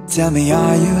 Tell me,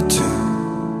 are you too?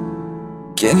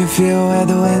 Can you feel where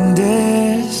the wind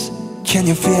is? Can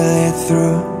you feel it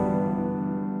through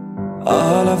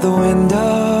all of the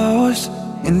windows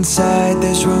inside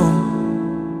this room?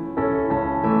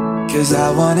 Cause I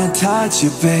wanna touch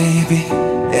you, baby,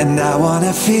 and I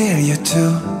wanna feel you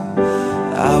too.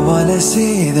 I wanna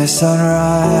see the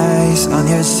sunrise on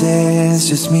your sins,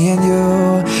 just me and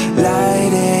you.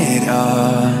 Light it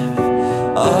up,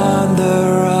 on the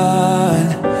run.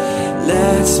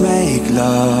 Let's make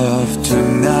love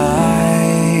tonight.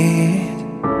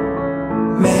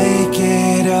 Make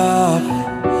it up,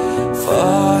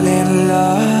 fall in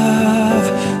love,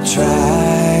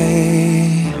 try.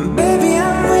 Baby,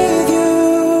 I'm with you,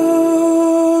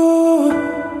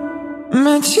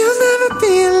 but you'll never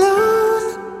be alone.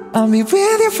 I'll be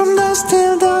with you from dusk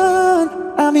till dawn.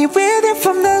 I'll be with you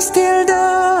from dusk till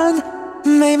dawn.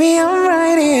 Maybe I'm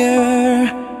right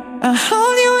here. I'll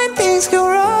hold you when things go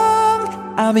wrong.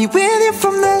 I'll be with you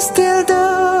from dusk till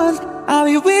dawn. I'll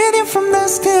be with you from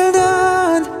dusk till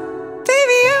dawn.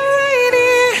 Baby, I'm right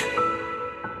here.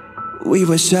 We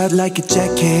were shot like a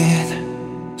jacket,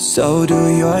 so do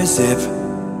your zip.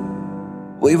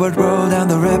 We would roll down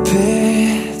the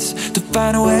rapids to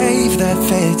find a wave that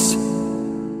fits.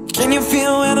 Can you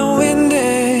feel where the wind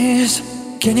is?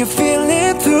 Can you feel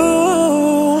it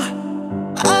through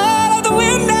all of the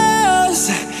windows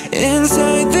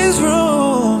inside this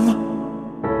room?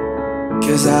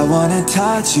 'Cause I wanna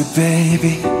touch you,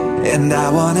 baby, and I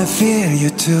wanna feel you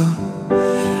too.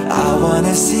 I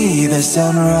wanna see the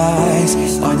sunrise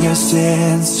on your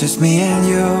sins, just me and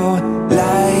you.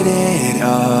 Light it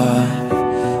up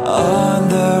on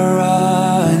the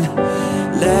run.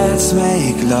 Let's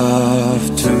make love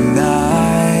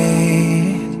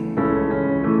tonight.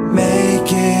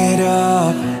 Make it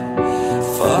up,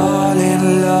 fall in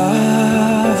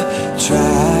love,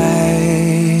 try.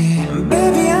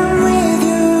 Baby, I'm with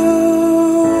you,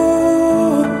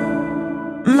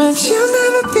 but you'll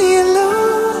never be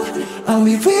alone. I'll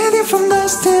be with you from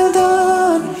dusk till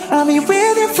dawn. I'll be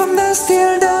with you from dusk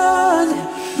till dawn.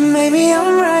 Maybe I'm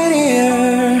right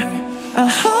here,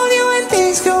 I'll hold you when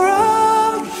things go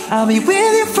wrong. I'll be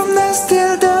with you from dusk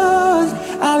till dawn.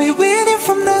 I'll be with you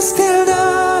from dusk till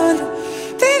dawn.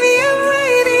 Baby, I'm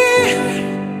right here.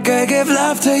 Girl, give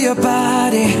love to your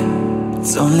body.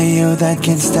 It's only you that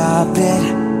can stop it.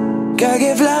 Girl,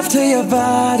 give love to your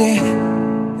body.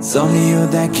 It's only you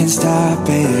that can stop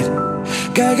it.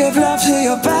 Girl, give love to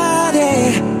your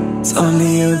body. It's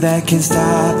only you that can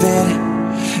stop it.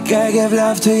 Girl, give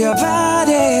love to your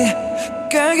body.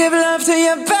 Girl, give love to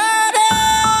your body.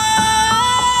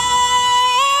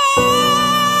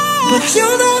 But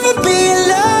you'll never be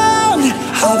alone.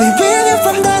 I'll be with you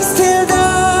from dusk till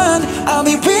dawn. I'll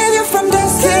be with you from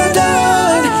dusk till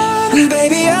dawn.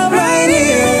 Baby, I'm right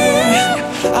here.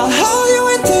 I'll hold you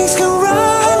when things go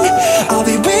wrong. I'll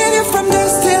be with you from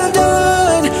dusk till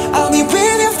dawn. I'll be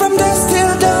with you from dusk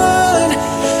till dawn.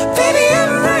 Baby,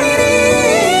 I'm right here.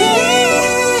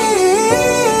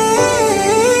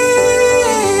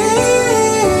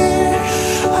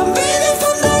 I'm with you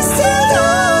from dusk till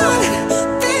dawn.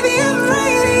 Baby, I'm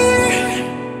right here.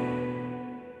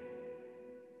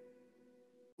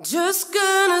 Just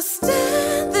gonna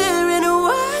stand there and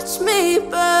watch me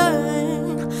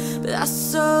burn. But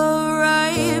that's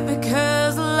alright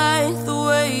because I like the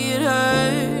way it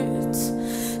hurts.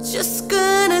 Just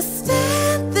gonna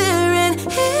stand there and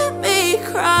hear me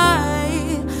cry.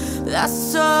 But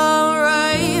that's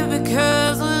alright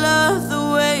because I love the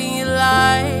way you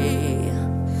lie.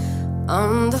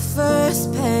 On the first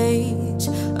page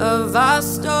of our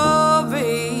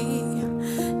story,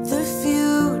 the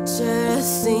future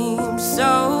seems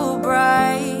so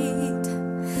bright,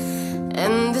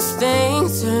 and this thing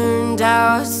turned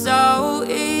out so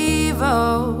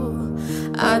evil.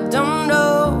 I don't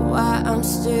know why I'm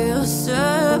still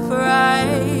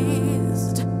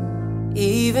surprised.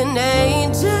 Even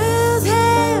angels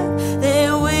have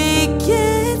their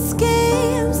wicked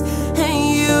schemes, and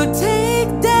you take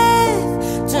death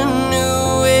to new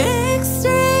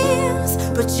extremes.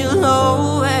 But you'll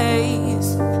always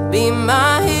be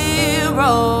my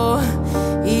hero,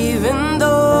 even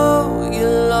though you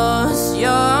lost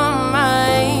your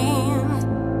mind.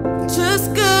 Just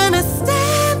gonna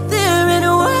stand there and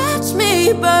watch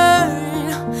me burn.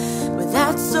 But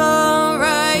that's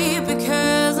alright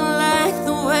because I like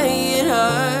the way it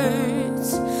hurts.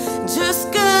 Just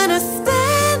gonna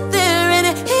stand there and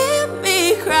hear me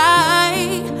cry.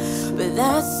 But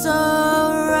that's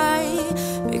alright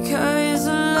because I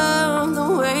love the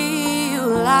way you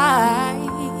lie.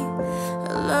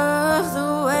 I love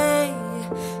the way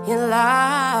you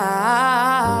lie.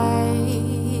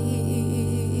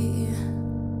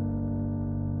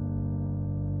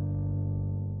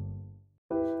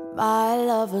 My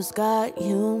lover's got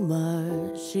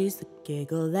humor. She's the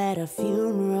giggle at a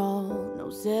funeral.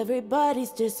 Knows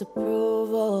everybody's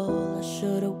disapproval. I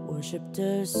should've worshipped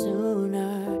her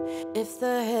sooner. If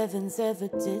the heavens ever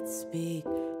did speak,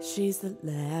 she's the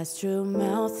last true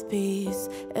mouthpiece.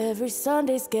 Every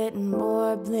Sunday's getting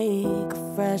more bleak.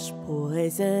 Fresh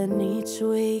poison each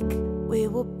week. We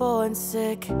were born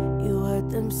sick, you heard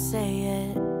them say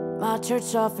it. My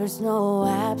church offers no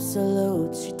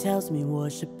absolutes. She tells me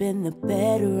worship in the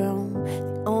bedroom.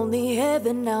 The only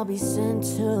heaven I'll be sent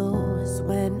to is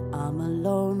when I'm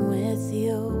alone with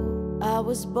you. I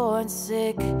was born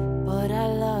sick, but I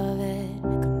love it.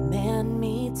 Command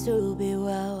me to be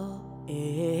well.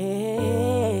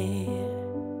 Amen.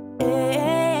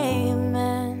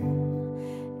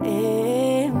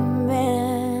 Amen.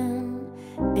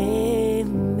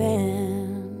 Amen.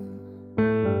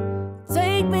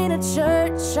 Take me to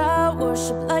church, I'll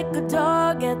worship like a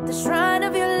dog at the shrine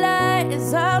of your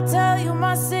lies. I'll tell you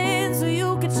my sins so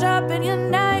you can sharpen your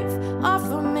knife.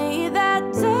 Offer me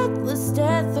that deathless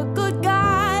death, a good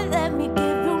God, let me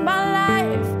give you my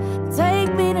life.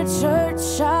 Take me to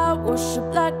church, I'll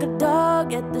worship like a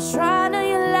dog at the the shrine of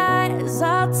your lies.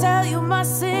 I'll tell you my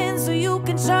sins so you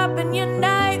can sharpen your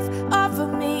knife. Offer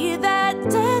me that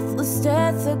deathless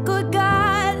death, a good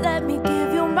God, let me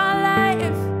give you my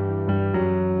life.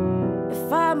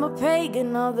 If I'm a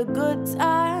pagan of the good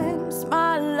times,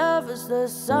 my love is the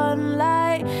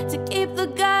sunlight to keep the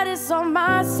goddess on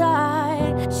my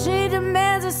side. She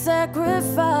demands a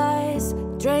sacrifice.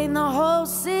 Drain the whole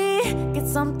sea, get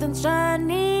something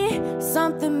shiny,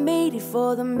 something meaty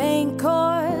for the main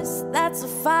course. That's a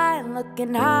fine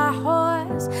looking high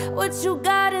horse. What you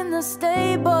got in the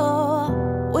stable?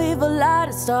 We've a lot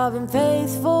of starving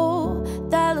faithful.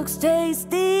 That looks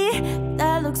tasty,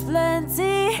 that looks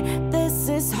plenty. This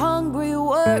is hungry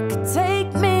work.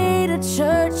 Take me to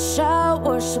church, I'll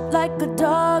worship like a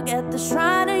dog at the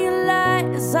shrine of your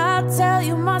lies. I'll tell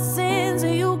you my sins so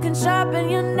you can sharpen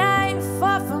your knife.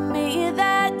 Offer me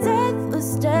that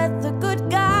deathless death, a good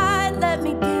God, let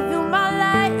me give you my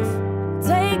life.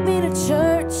 Take me to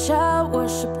church, I'll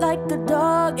worship like a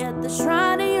dog at the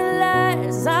shrine of your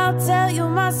lies. I'll tell you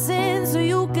my sins so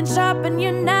you can sharpen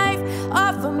your knife.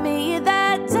 Offer me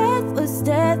that deathless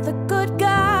death, a good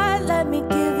God, let me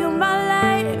give you my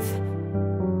life.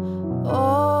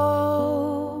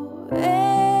 Oh,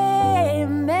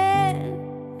 amen,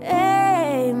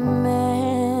 amen,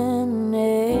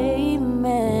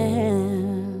 amen.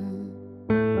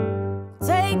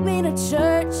 Take me to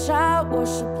church, I'll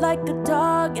worship like a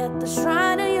dog at the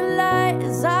shrine of your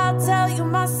lies. I'll tell you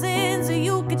my sins so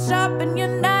you can sharpen your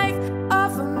knife.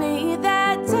 Offer me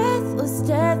that deathless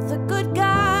death, a good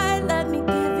God, let me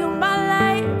give you my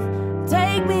life.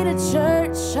 Take me to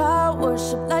church, I'll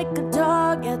worship like a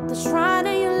dog at the shrine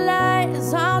of your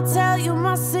lies. I'll tell you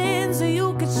my sins so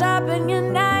you can sharpen your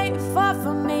knife.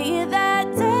 Offer me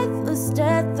that deathless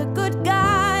death, a good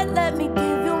God, let me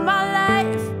give you my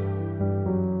life.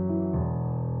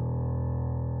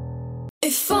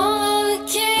 If all the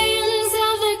kings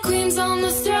have their queens on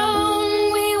the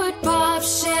throne, we would pop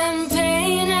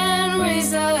champagne and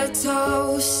raise a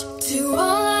toast to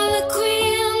all of the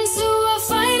queens who are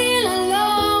fighting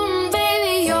alone.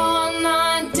 Baby, you're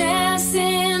not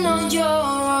dancing on your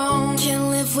own. Can't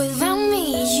live without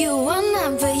me, you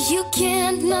wanna, but you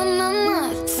can't, no, no,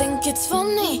 no. Think it's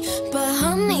funny, but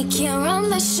honey, can't run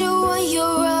the show on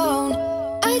your own.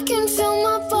 I can feel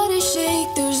my body shake,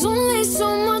 there's only so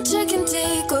much I can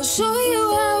take. I'll show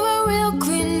you how a real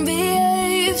queen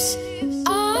behaves.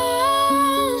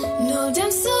 No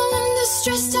damsel in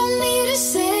distress, don't need to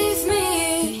save me.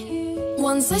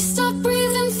 Once I stop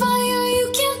breathing fire,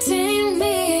 you can't tame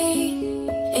me.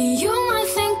 And you might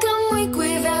think I'm weak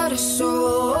without a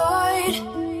sword,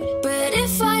 but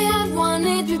if I had one,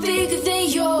 it'd be bigger than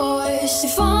yours.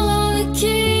 If all of the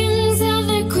kings have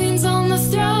their queens on the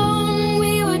throne,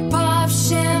 we would pop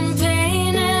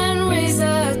champagne and raise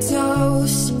a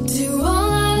toast to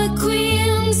all of the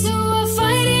queens who are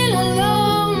fighting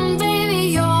alone. Baby,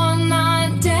 you're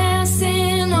not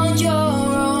dancing on your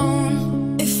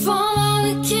own. If all of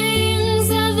the kings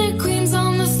have their queens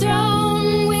on the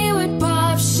throne, we would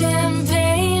pop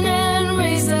champagne and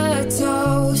raise a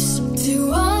toast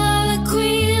to all of the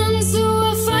queens who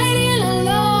are fighting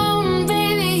alone.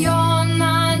 Baby, you're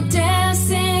not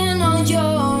dancing on your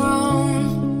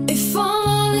own. If all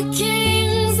of the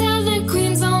kings have their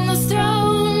queens on the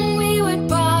throne, we would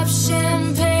pop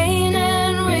champagne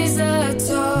and raise a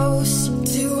toast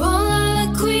to all of the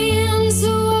queens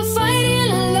who are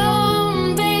fighting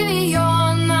alone. Baby,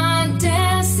 you're not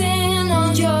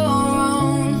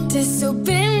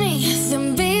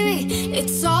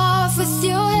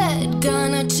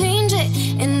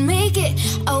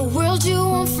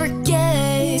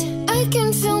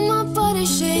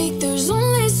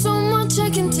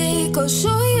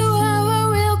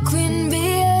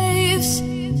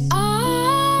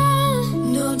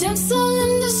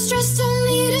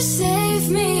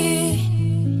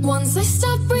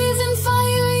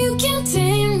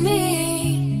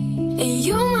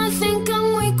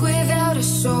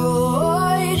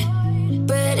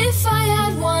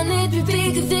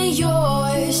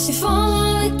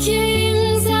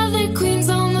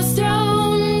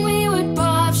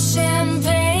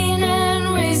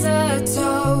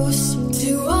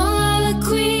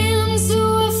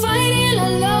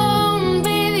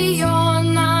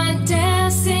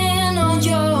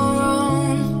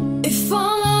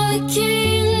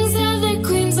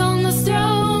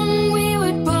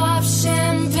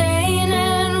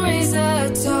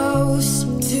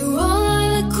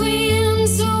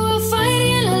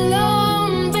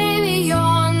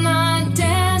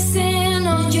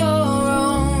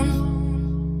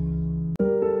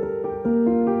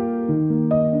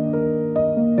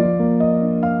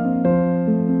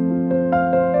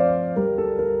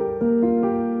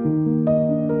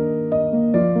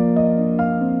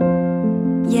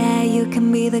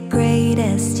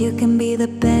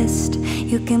best.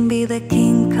 You can be the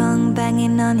King Kong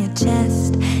banging on your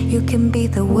chest. You can be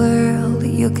the world,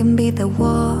 you can be the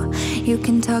war. You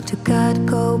can talk to God,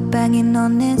 go banging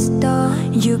on his door.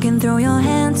 You can throw your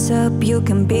hands up, you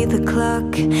can be the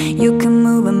clock. You can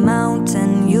move a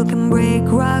mountain, you can break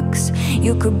rocks.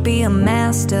 You could be a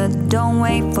master, don't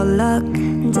wait for luck.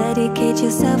 Dedicate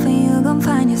yourself and you gon'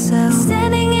 find yourself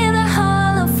standing in the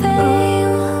Hall of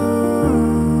Fame.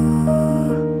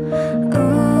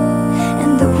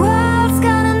 And the world's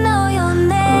gonna know your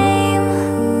name.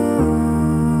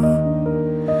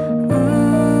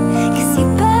 'Cause you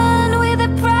burn with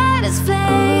the brightest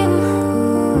flame.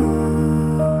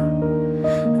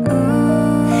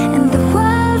 And the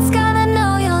world's gonna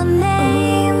know your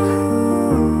name.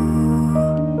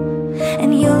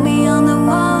 And you'll be on the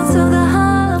walls of the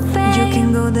Hall of Fame. You can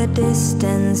go the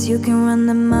distance, you can run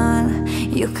the mile.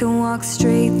 You can walk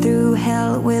straight through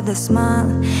hell with a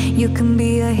smile. You can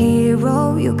be a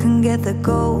hero, you can get the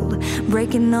gold.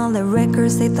 Breaking all the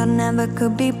records they thought never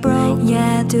could be broke.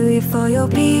 Yeah, do it for your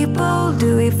people,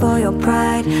 do it for your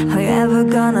pride. How you ever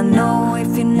gonna know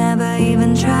if you never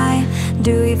even try?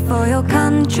 Do it for your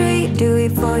country, do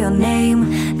it for your name.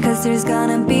 'Cause there's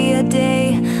gonna be a day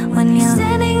when you're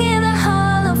standing in the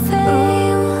Hall of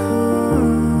Fame.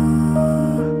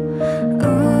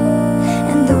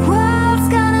 And the world's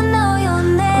gonna know your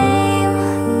name.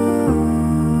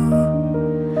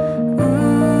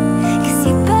 'Cause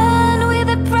you burn with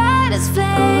the brightest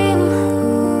flame.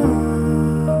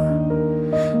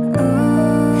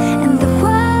 And the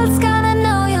world's gonna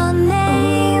know your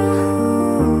name.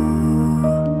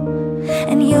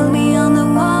 And you'll be on the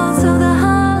walls of the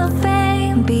Hall of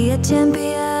Fame. Be a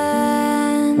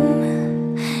champion,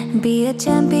 be a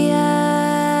champion,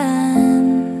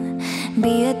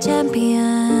 be a champion,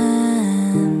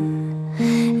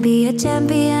 be a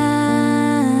champion.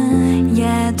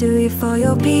 Yeah, do it for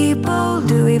your people,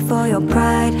 do it for your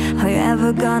pride. How you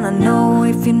ever gonna know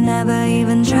if you never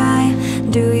even try?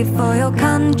 Do it for your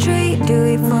country, do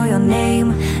it for your name.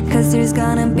 'Cause there's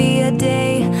gonna be a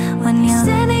day when you're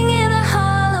standing in the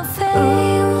Hall of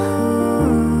Fame.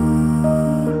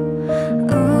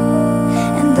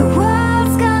 And the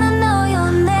world's gonna know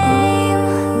your name.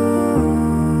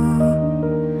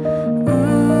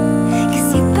 'Cause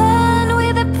you burn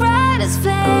with the brightest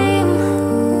flame.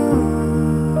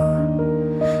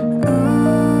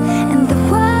 And the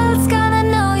world's gonna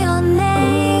know your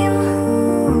name.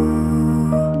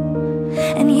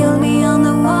 And you'll be on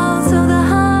the walls of the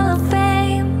Hall of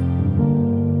Fame.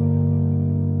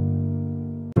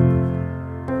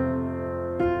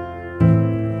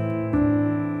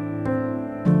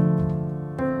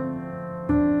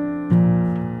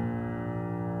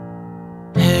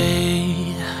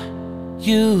 Hey,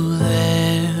 you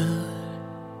there?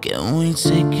 Can we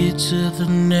take it to the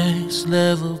next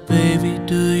level, baby?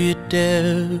 Do you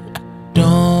dare?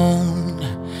 Don't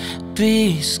be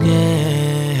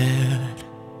scared.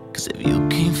 'Cause if you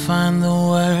can't find the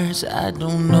words, I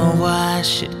don't know why I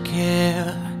should care.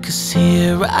 'Cause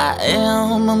here I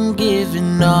am, I'm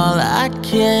giving all I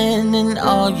can, and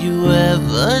all you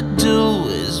ever do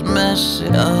is mess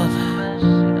it up.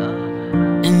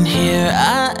 And here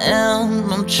I am,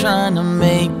 I'm trying to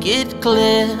make it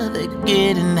clear that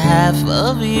getting half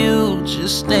of you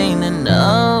just ain't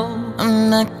enough. I'm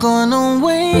not gonna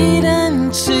wait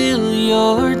until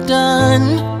you're done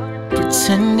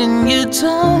pretending you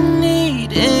don't need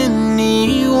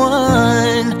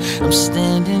anyone. I'm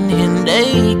standing here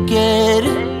naked.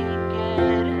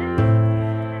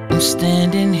 I'm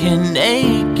standing here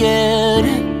naked.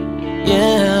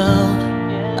 Yeah,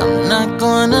 I'm not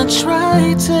gonna try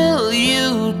till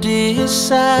you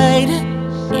decide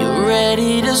you're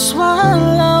ready to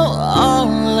swallow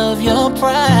all of your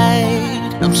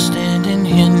pride. I'm standing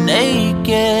here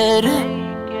naked.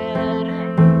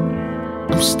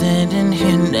 I'm standing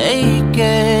here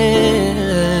naked.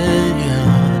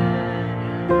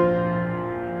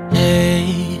 Hey,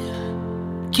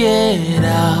 get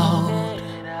out.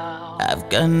 I've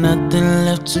got nothing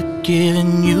left to give,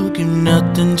 and you give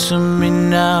nothing to me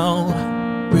now.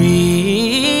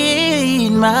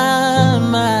 Read my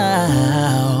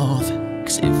mouth.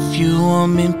 'Cause if you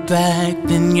want me back,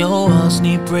 then your walls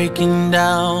need breaking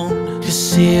down. 'Cause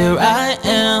here I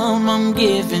am, I'm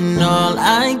giving all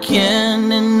I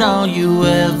can, and all you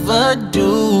ever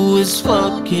do is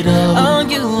fuck it up. All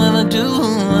you ever do.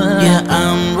 Yeah,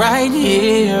 I'm right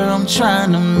here, I'm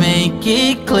trying to make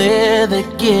it clear that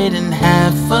getting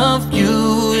half of you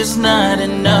is not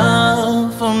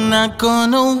enough. I'm not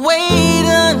gonna wait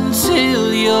until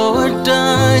you're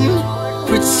done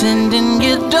pretending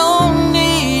you don't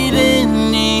need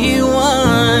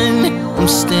anyone. I'm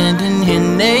standing here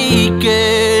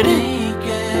naked.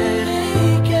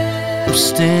 I'm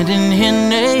standing here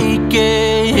naked.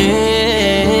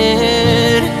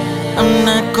 I'm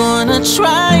not gonna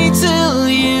try till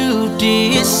you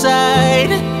decide.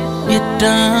 You're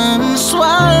done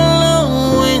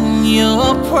swallowing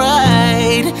your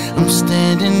pride. I'm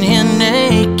standing here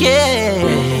naked.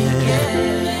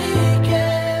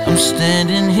 I'm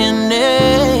standing here naked.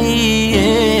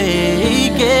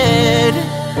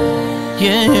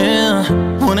 Yeah,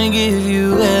 wanna give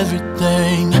you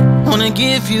everything. Wanna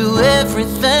give you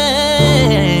everything.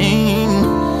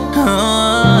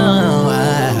 Oh,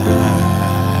 I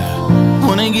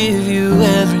wanna give you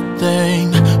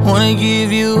everything. Wanna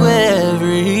give you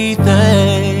everything.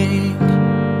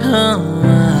 Oh,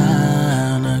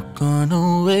 I'm not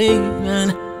gonna wait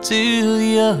until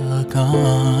you're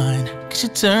gone. 'Cause you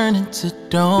turn into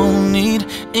don't need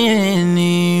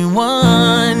anyone.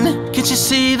 Can't you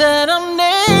see that I'm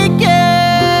naked?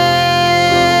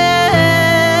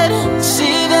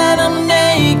 See that I'm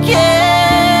naked.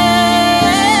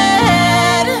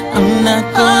 I'm not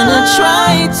gonna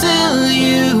try till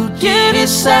you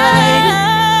decide.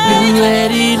 You're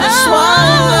ready to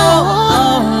swallow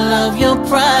all of your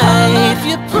pride.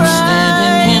 I'm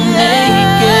standing here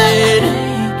naked.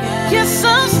 Yes,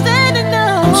 I'm standing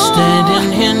now. I'm standing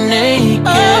here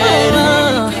naked.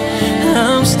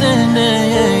 I'm standing.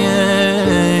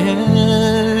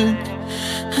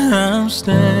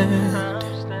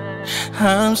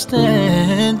 I'm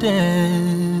standing.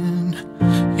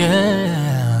 Yeah.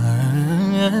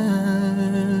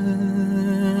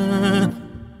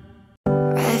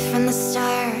 Right from the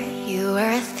start, you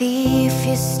were a thief,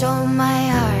 you stole my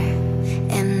heart.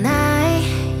 And I,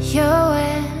 your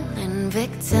willing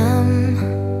victim.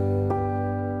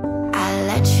 I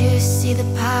let you see the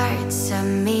parts of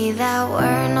me that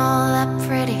weren't all that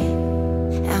pretty.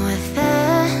 And with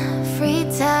every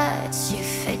touch, you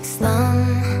fixed them.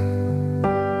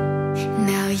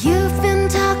 Now you've been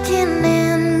talking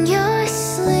in your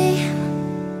sleep.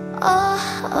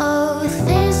 Oh,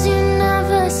 things you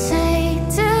never say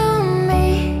to me.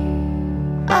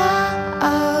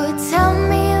 Oh, tell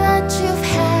me that you've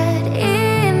had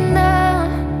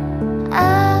enough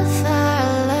of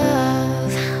our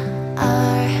love,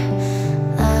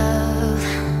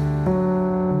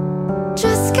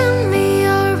 Just give me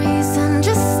a reason,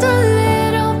 just a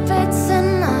little bit's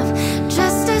enough.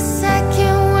 Just a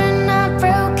second, we're not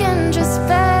broken, just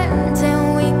bent, and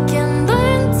we can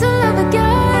learn to love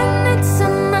again. It's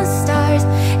in the stars,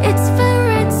 it's been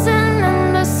written in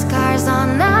the scars on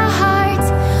our hearts.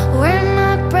 We're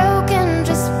not broken,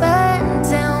 just bent,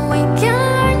 and we can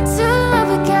learn to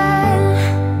love again.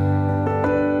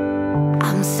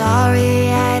 I'm sorry,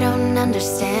 I don't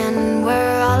understand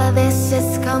where all of this is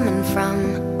coming from.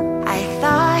 I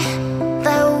thought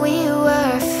that we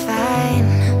were fine.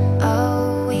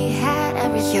 Oh, we had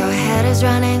everything. Your head is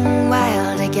running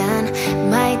wild again.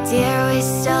 My dear, we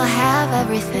still have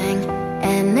everything.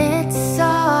 And it's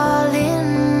all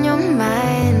in your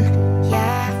mind.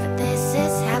 Yeah, but this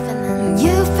is happening.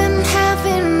 You've been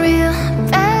having real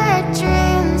bad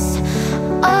dreams.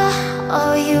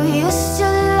 Oh, you used to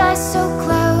lie so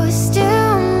close to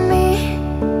me.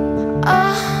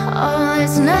 Oh,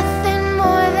 there's nothing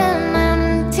more than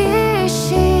empty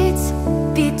sheets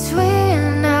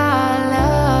between our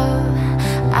love.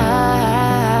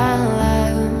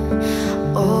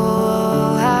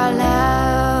 Oh, our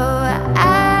love.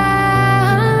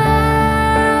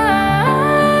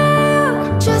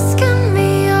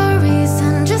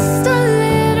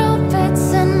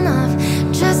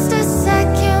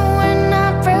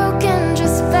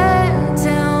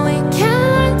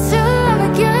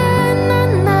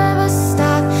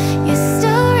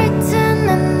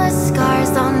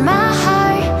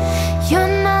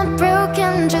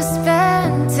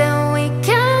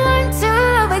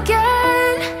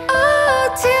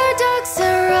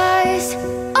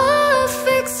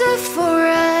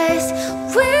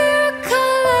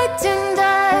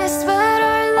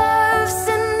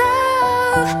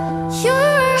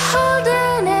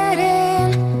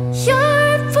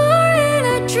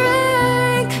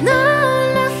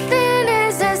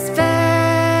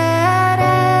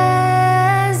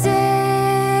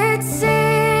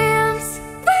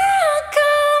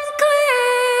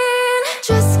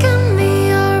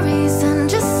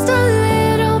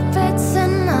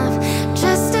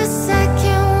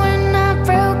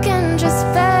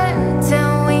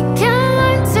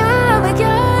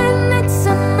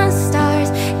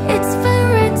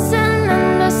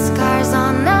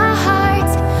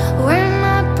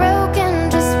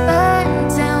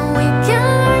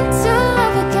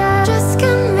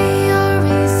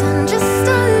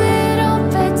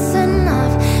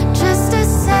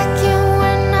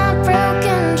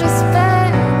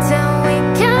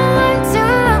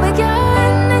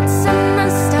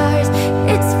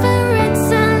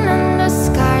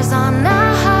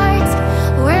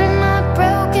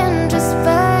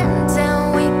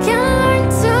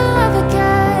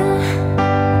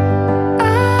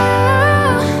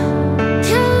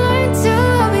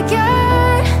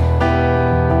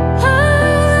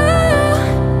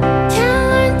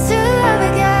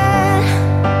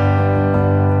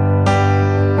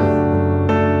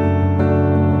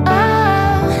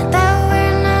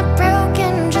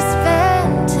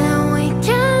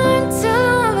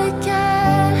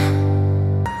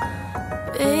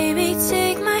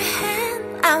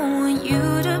 want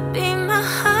you to be my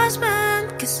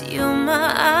husband, 'cause you're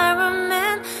my Iron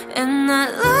Man. And I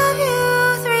love you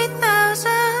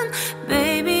 3000.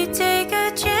 Baby, take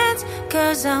a chance,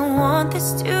 'cause I want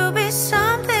this to be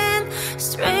something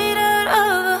straight out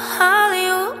of a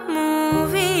Hollywood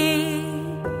movie.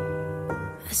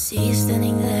 I see you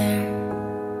standing there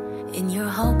in your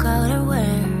Hulk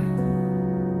outerwear,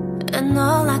 and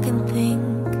all I can think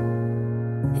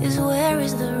is where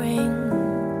is the ring?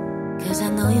 'Cause I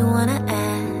know you wanna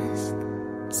ask,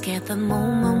 scared the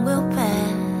moment will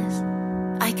pass.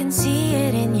 I can see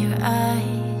it in your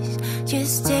eyes,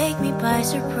 just take me by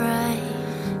surprise.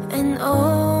 And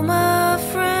all my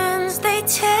friends, they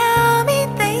tell me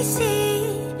they see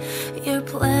you're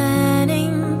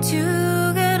planning to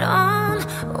get on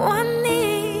one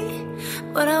knee.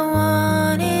 But I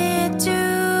want it to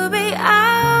be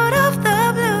out of the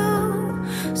blue,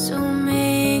 so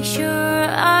make sure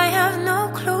I have no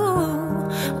clue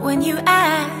when you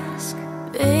ask.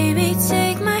 Baby,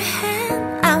 take my hand,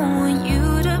 I want you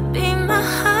to be my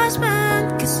husband,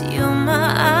 'cause you're my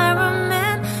Iron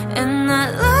Man. And I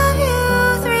love you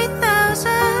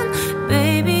 3000.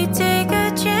 Baby, take a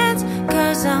chance,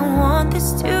 'cause I want this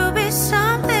to be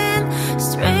something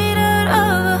straight out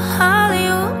of a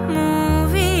Hollywood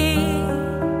movie.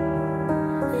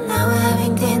 Now we're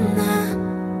having dinner,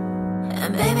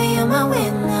 and baby, you're my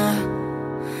winner.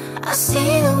 I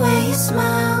see the way you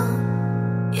smile,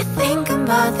 you think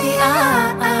about the hour.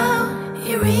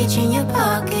 You reach in your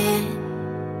pocket,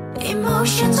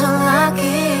 emotions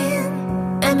unlocking.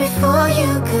 And before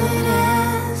you could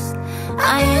ask,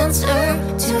 I answered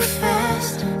too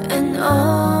fast. And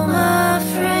all my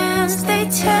friends, they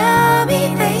tell me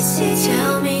they see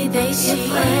you're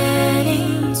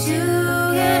planning to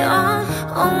get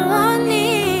on one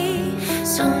knee.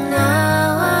 So now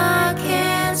I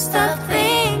can't stop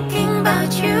thinking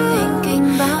about you.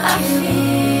 I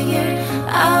figured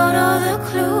out all the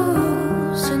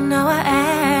clues, so now I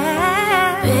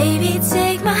ask. Baby,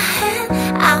 take my hand,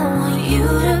 I want you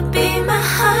to be my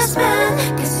husband,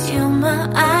 'cause you're my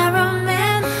Iron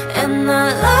Man. And I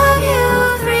love you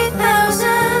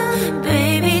 3000.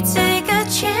 Baby, take a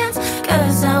chance,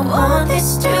 'cause I want this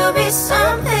to be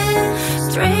something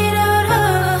straight out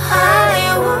of a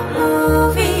Hollywood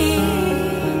movie.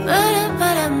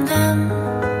 But I'm dumb,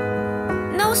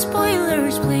 no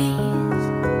spoilers please.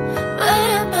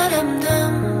 But I'm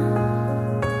dumb,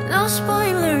 no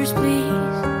spoilers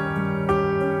please.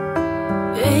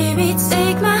 Baby,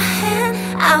 take my hand,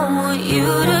 I want you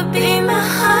to be my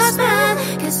husband,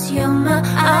 'cause you're my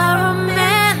Iron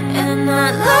Man. And I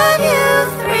love you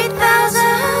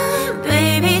 3000.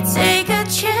 Baby, take a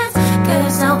chance,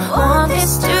 'cause I want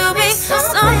this to be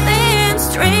something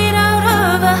straight out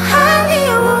of a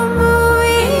Hollywood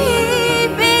movie.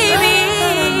 Baby,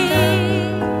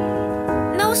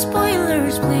 no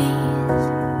spoilers please.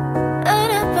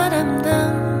 But I'm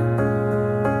dumb,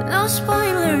 no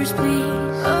spoilers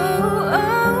please. Oh,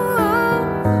 oh, oh.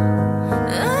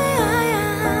 Ay, ay,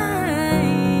 ay.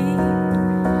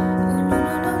 Oh, no,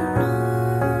 no, no, no.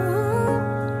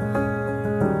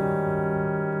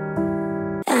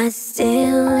 I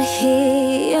still hear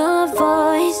your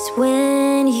voice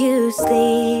when you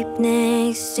sleep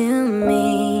next to me.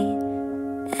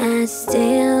 I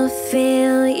still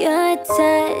feel your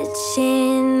touch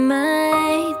in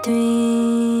my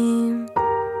dream.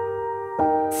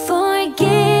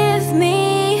 Forgive me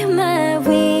my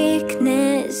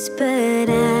weakness, but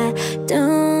I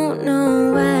don't know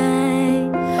why.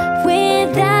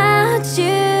 Without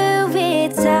you,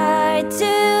 it's hard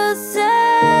to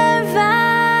survive.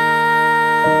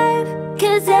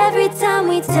 'Cause every time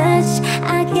we touch,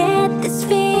 I get this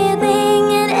feeling.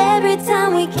 And every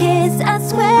time we kiss, I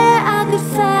swear I could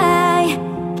fly.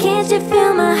 Can't you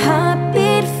feel my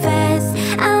heartbeat fast?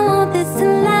 I want this to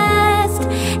last,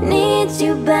 need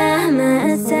you by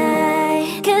my side.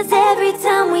 'Cause every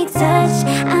time we touch,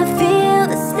 I feel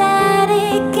the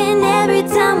static. And every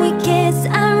time we kiss,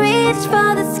 I reach for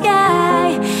the sky.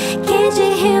 Can't you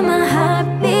hear my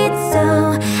heartbeat? So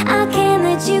I can't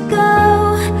let you go,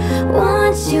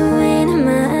 want you in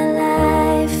my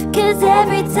life. 'Cause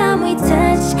every time we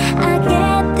touch, I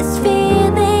get this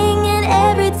feeling. And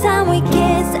every time we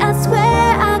kiss, I swear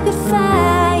I could fly.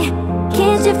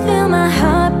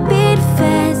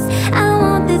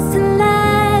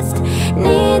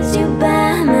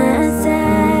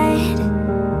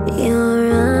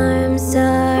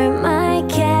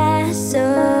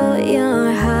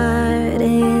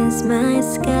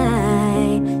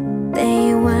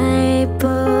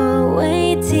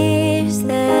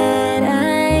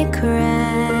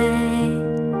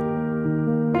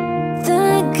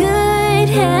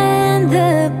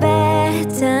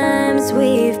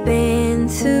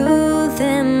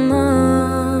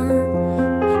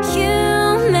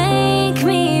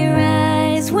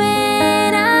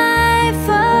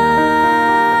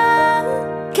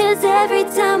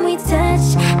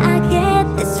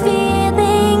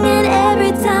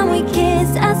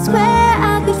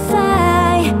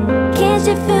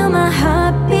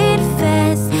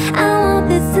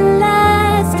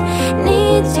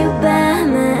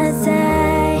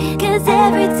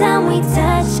 every time we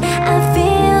touch, I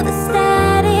feel the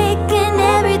static. And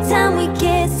every time we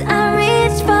kiss, I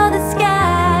reach for the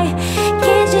sky.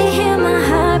 Can't you hear my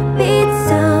heartbeat?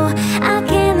 So I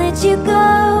can't let you go.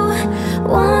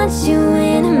 Want you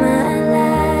in my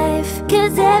life.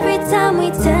 Cause every time we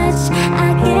touch, I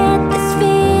get this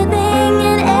feeling.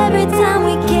 And every time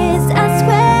we kiss, I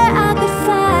swear I could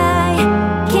fly.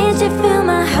 Can't you feel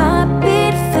my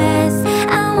heartbeat fast?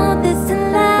 I want this to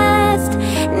last.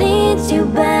 Need you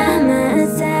by my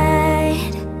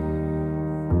side.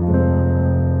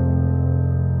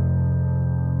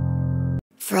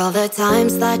 For all the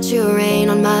times that you rain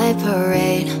on my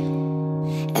parade,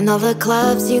 and all the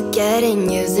clubs you get in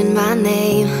using my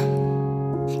name.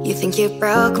 You think you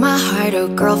broke my heart, oh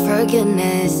girl, for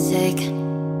goodness sake.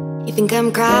 You think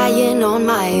I'm crying on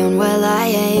my own, well I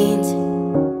ain't.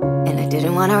 And I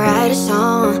didn't wanna write a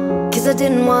song, cause I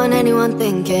didn't want anyone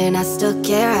thinking I still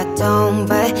care, I don't.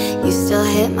 But you still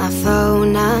hit my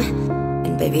phone,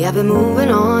 and baby I've been moving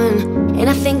on. And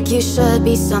I think you should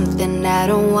be something I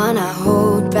don't wanna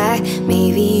hold back.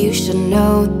 Maybe you should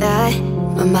know that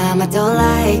my mama don't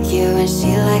like you and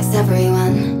she likes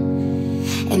everyone.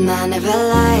 And I never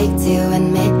liked to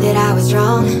admit that I was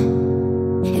wrong.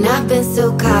 And I've been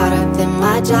so caught up in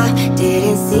my job,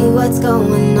 didn't see what's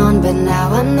going on, but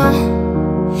now I know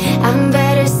I'm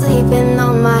better sleeping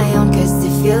on my own. Cause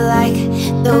if you like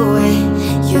the way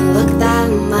you look that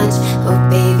much, oh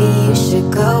baby you should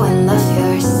go and love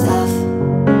yourself.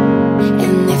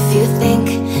 And if you think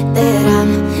that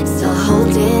I'm still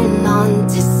holding on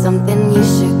to something, you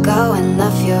should go and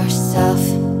love yourself.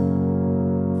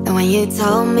 And when you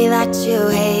told me that you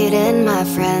hated my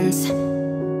friends,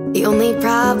 the only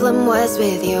problem was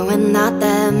with you and not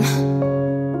them.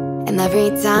 And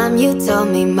every time you told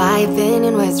me my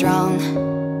opinion was wrong,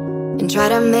 and try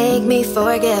to make me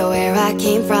forget where I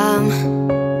came from.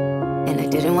 And I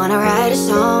didn't wanna write a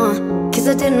song, cause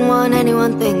I didn't want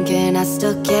anyone thinking I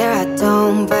still care, I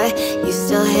don't. But you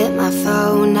still hit my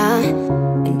phone,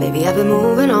 and baby I've been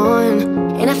moving on.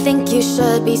 And I think you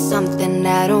should be something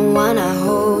I don't wanna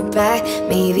hold back.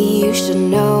 Maybe you should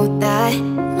know that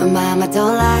my mama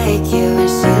don't like you and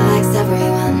she likes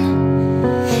everyone.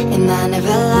 And I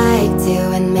never liked to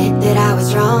admit that I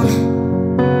was wrong.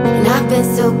 And I've been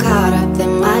so caught up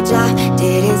in my job,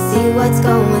 didn't see what's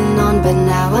going on, but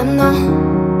now I know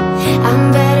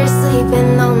I'm better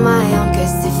sleeping on my own.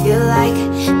 Cause if you like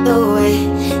the way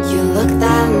you look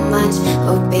that much,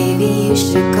 oh baby you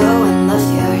should go and love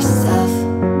yourself.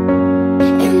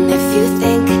 And if you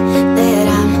think that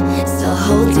I'm still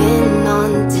holding on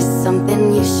to something,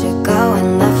 you should go and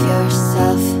love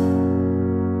yourself.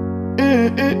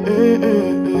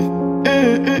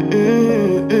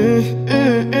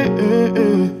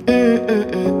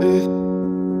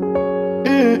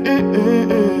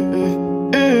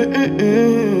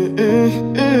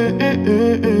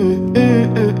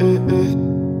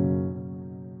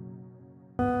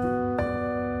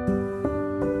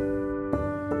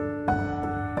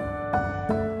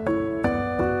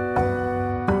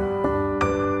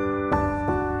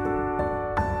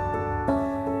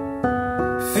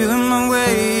 Feeling my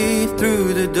way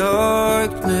through the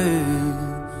darkness,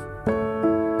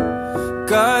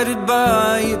 guided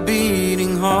by a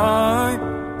beating heart.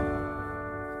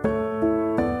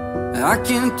 I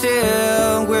can't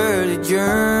tell where the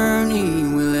journey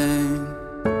will end,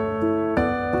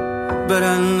 but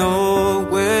I know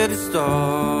where to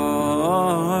start.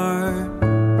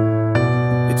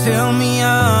 You tell me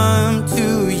I'm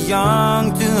too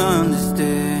young to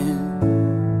understand.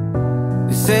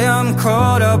 They say I'm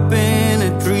caught up in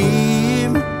a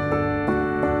dream.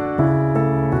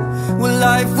 Well,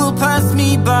 life will pass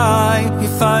me by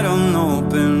if I don't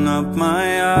open up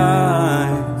my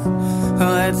eyes.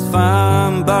 Well, that's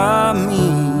fine by me.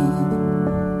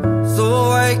 So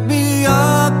wake me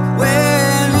up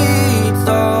when it's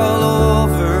all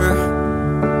over,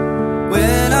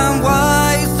 when I'm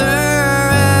wiser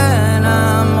and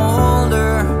I'm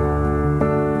older.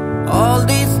 All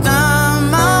this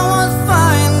time I was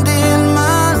finding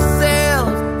myself,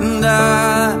 and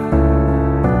I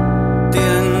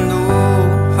didn't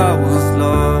know I was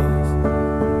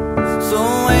lost. So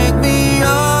wake me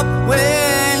up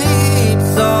when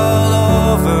it's all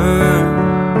over.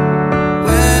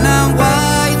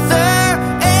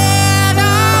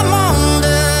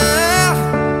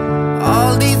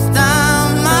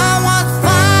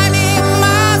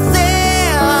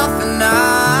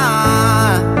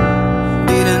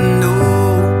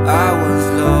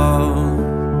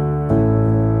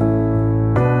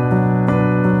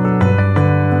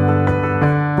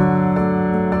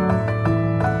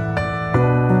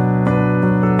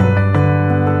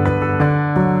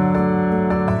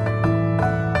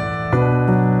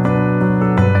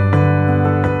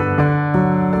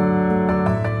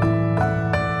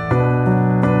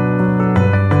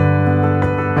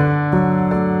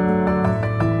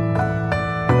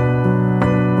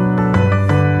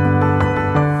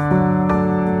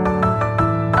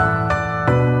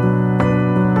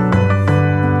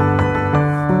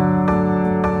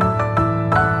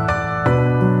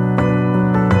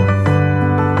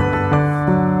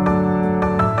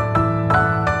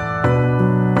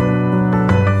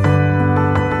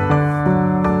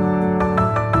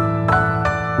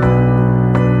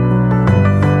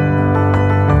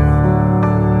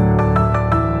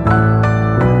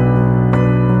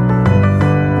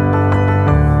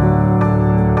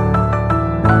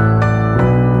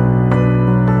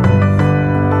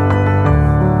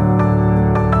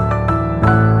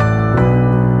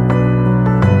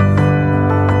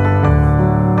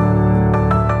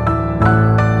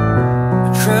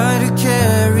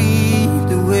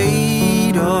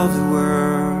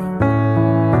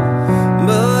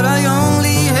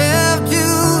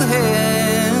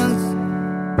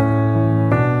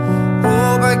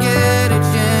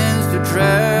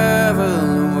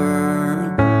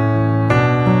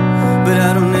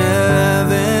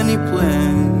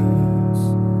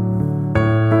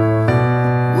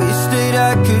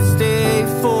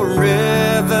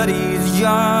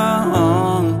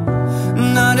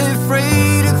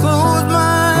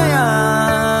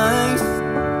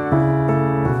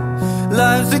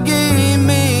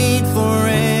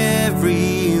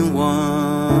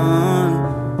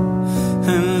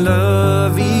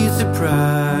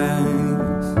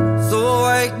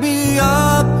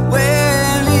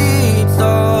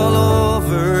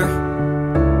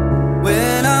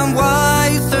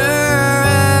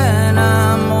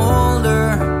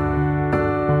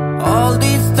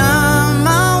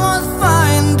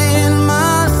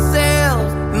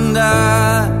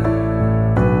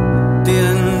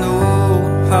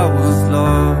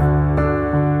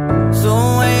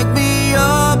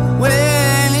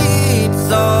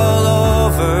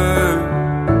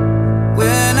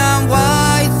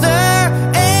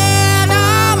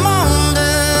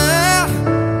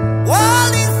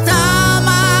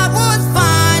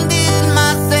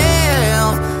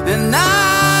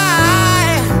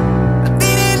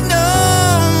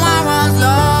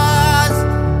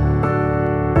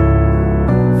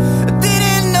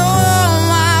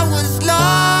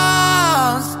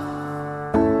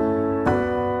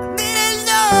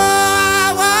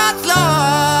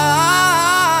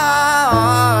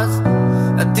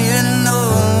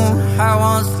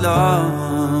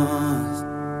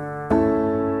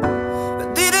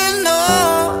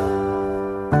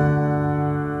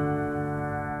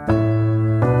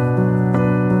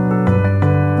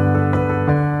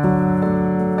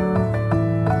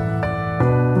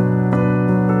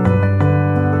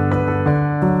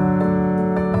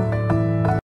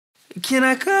 Can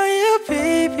I call you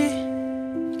baby?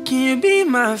 Can you be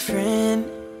my friend?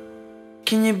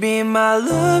 Can you be my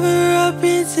lover up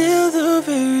until the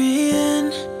very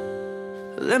end?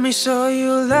 Let me show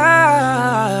you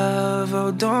love,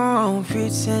 oh don't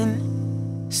pretend.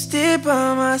 Stay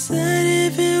by my side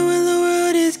even when the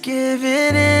world is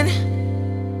giving in.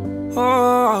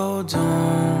 Oh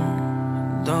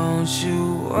don't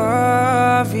you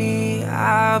worry,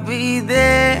 I'll be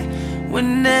there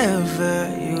whenever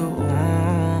you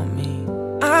want me.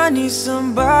 I need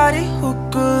somebody who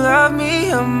could love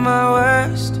me at my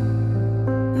worst.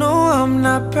 No, I'm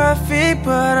not perfect,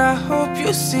 but I hope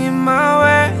you see my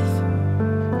worth.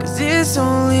 Cause it's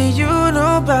only you,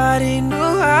 nobody knew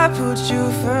I put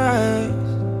you first.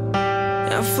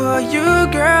 And for you,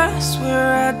 girl, I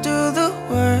swear I do the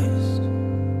worst.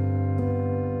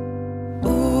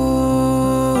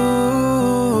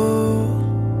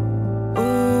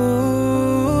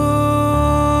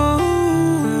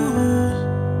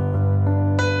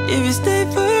 If you stay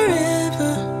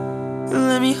forever,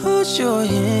 let me hold your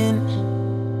hand.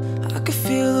 I can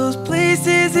feel those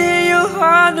places in your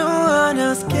heart no one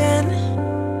else can.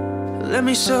 Let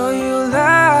me show you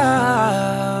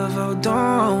love, oh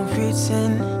don't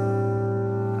pretend.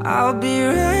 I'll be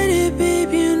right here,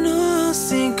 baby, you know I'll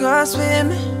sink or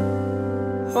swim.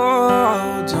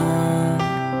 Oh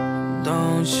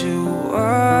don't you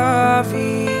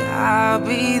worry, I'll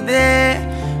be there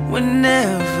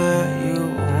whenever you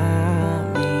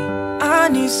want me. I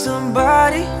need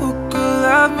somebody who could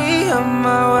love me at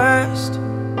my worst.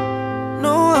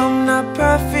 No, I'm not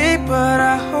perfect, but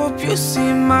I hope you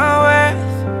see my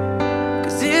worth.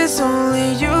 Cause it's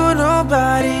only you,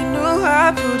 nobody knew I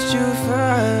put you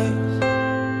first.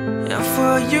 And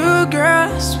for you, girl,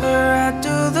 I swear I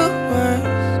do the worst.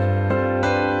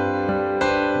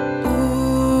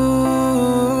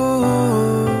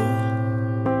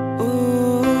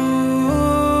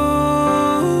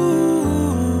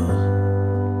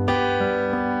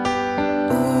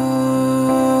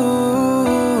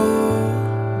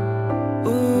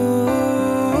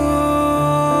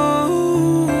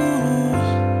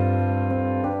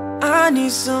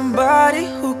 Somebody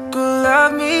who could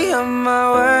love me at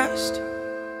my worst.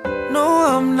 No,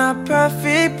 I'm not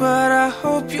perfect, but I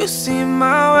hope you see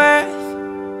my worth.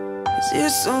 Cause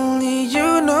it's only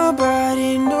you,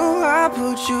 nobody knew I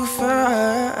put you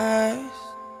first.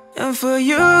 And for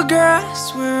you, girl, I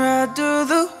swear I do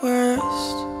the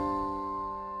worst.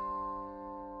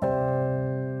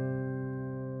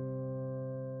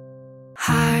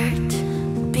 Heart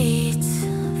beats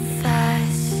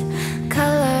fast,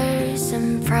 colors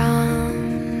and promises.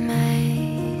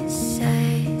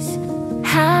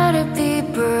 How to be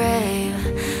brave,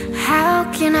 how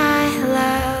can I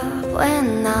love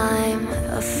when I'm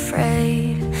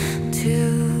afraid to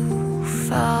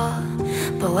fall?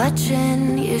 But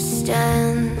watching you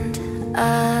stand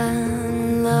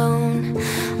alone,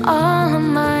 all of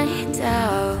my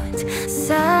doubt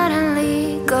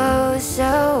suddenly goes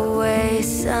away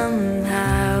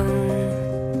somehow.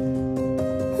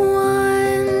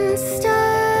 One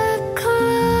step closer.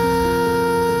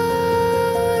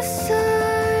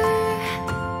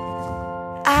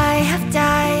 I have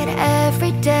died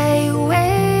every day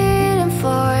waiting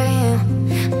for you.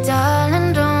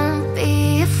 Darling, don't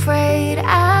be afraid.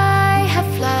 I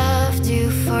have loved you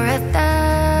for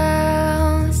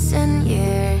 1,000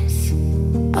 years.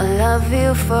 I'll love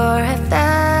you for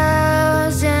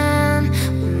 1,000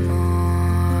 more.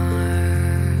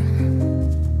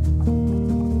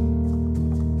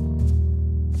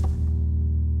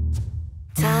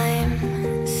 Time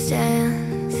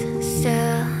stands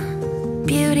still,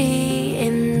 beauty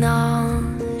in all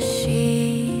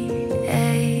she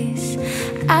is.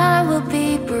 I will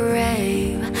be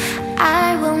brave,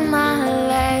 I will not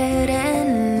let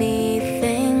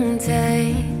anything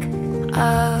take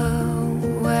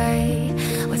away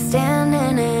what's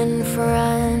standing in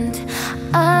front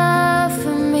of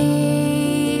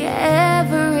me.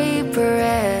 Every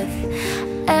breath,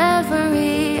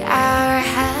 every hour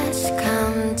has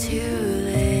come to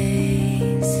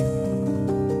this.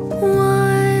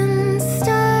 One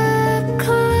step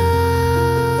closer.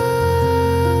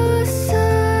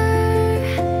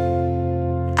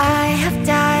 I have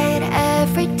died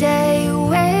every day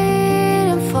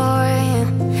waiting for you.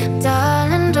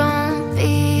 Darling, don't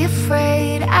be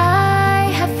afraid.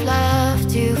 I have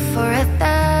loved you for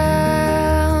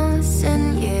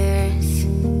 1,000 years.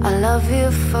 I love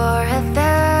you for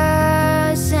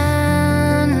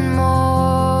 1,000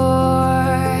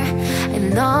 more.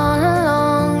 And all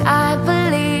along I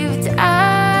believed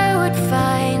I would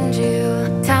find you.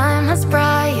 Time has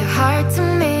brought your heart to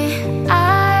me.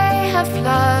 I have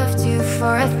loved you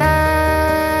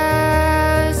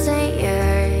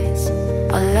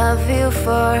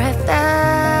for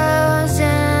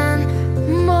 1,000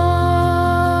 more.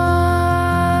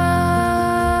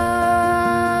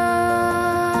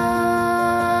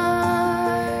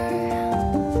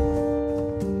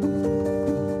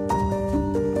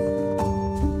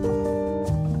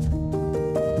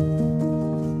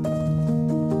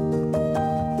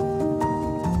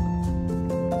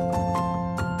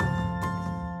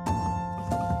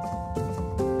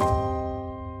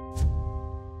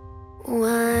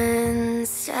 One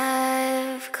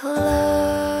step closer.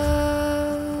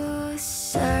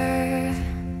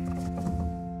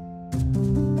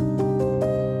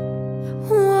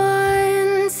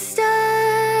 One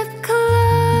step closer.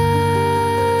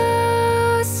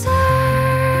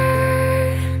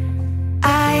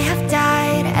 I have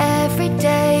died every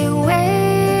day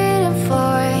waiting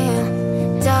for you.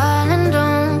 Darling,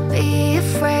 don't be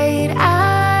afraid.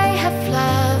 I have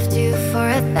loved you for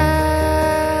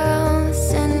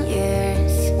 1,000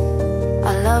 years. I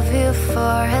love you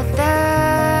for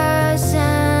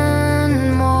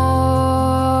 1,000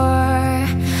 more.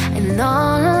 And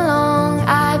all along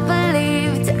I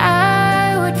believed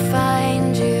I would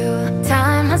find you.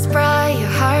 Time has brought your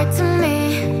heart to me.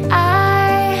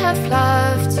 I have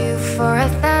loved you for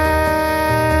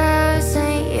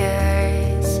 1,000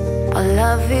 years. I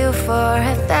love you for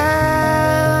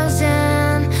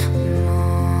 1,000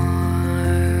 more.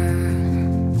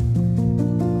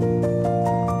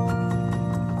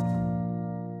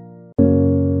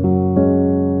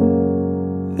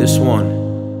 This one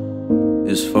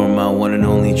is for my one and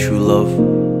only true love,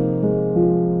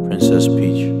 Princess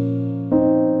Peach.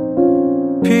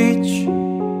 Peach,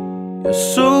 you're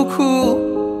so cool,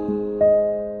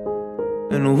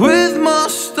 and with my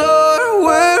star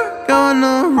we're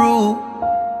gonna rule.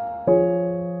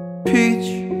 Peach,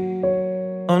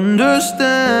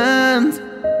 understand,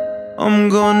 I'm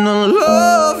gonna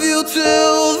love you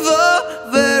till the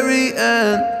very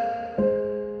end.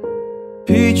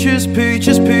 Peaches,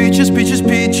 peaches, peaches, peaches,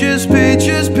 peaches,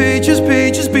 peaches, peaches,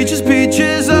 peaches, peaches,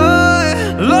 peaches, I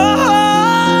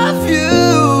love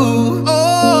you.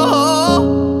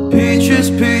 Oh, peaches,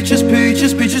 peaches,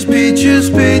 peaches, peaches, peaches,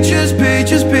 peaches,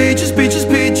 peaches, peaches, peaches,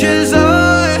 peaches,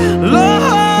 I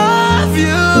love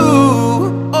you.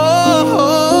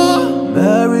 Oh,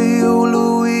 Mario,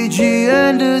 Luigi,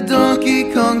 and a Donkey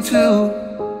Kong too.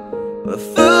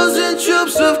 1,000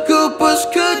 troops of Koopas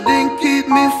couldn't keep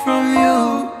me from you.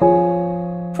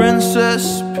 Princess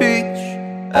Peach,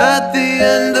 at the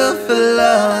end of the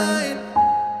line,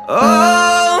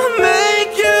 I'll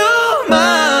make you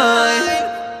mine.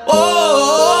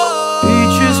 Oh,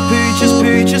 peaches, peaches,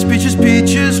 peaches, peaches,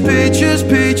 peaches, peaches,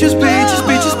 peaches, peaches,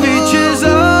 peaches, peaches, I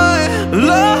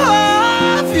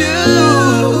love you.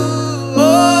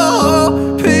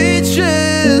 Oh,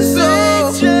 peaches,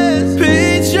 oh,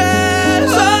 peaches, oh,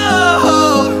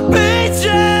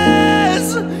 peaches,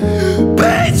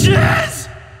 peaches.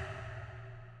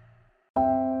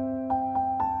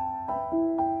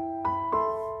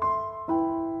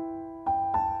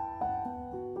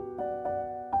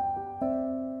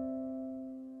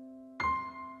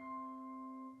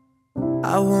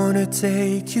 I wanna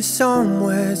take you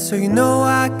somewhere so you know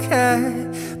I care,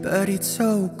 but it's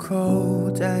so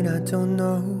cold and I don't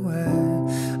know where.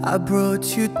 I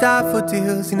brought you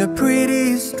daffodils in a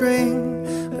pretty string,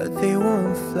 but they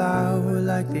won't flower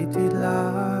like they did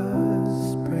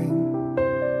last spring.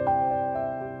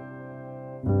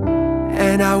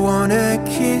 And I wanna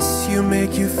kiss you,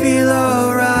 make you feel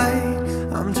alright.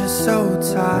 I'm just so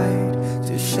tired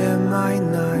to share my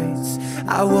nights.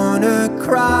 I wanna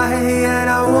cry and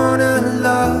I wanna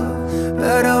love,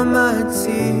 but all my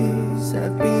tears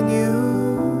have been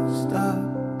used up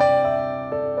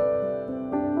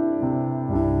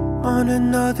on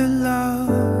another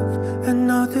love,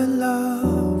 another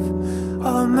love.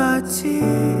 All my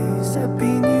tears have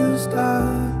been used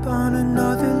up on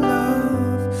another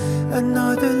love,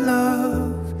 another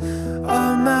love.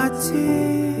 All my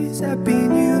tears have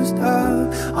been used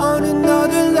up on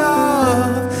another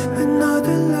love,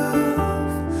 another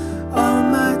love. All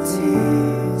my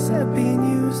tears have been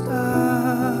used up.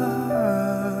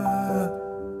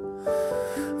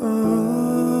 Oh.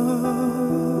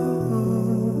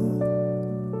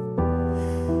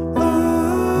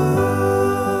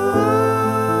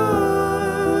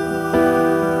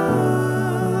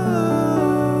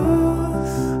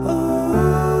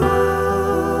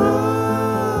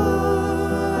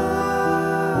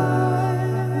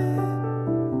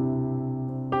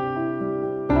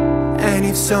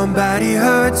 If somebody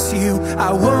hurts you,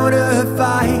 I wanna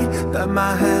fight, but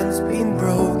my hand's been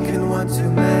broken one too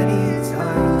many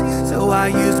times. So I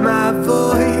use my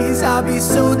voice. I'll be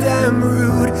so damn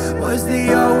rude. Words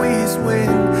they always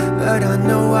win, but I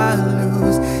know I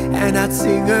lose. And I'd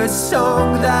sing a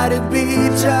song that'd be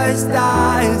just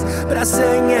eyes, but I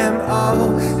sang them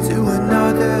all to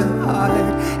another heart.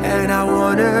 And I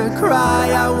wanna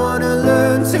cry, I wanna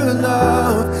learn to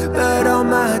love, but all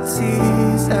my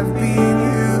tears have been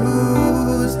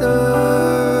used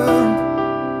up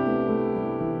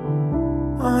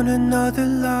on another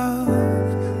love,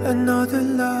 another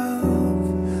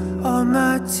love. All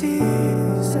my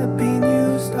tears have been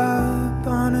used up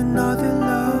on another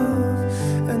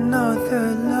love,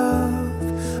 another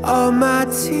love. All my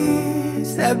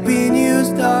tears have been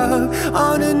used up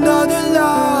on another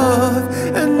love,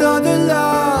 another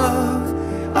love.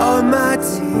 All my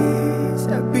tears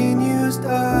have been used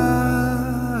up.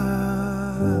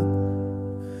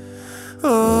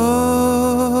 Oh.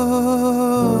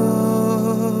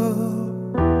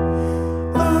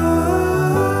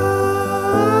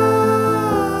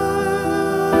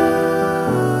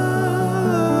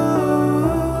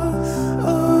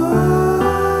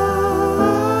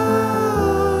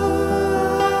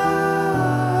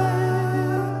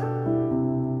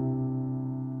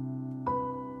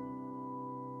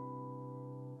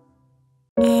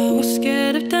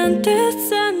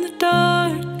 Dentists and the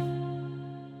dark.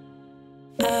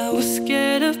 I was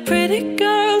scared of pretty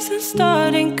girls and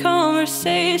starting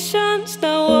conversations.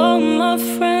 Now all my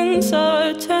friends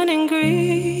are turning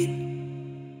green.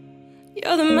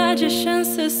 You're the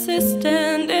magician's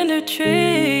assistant in a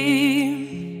dream.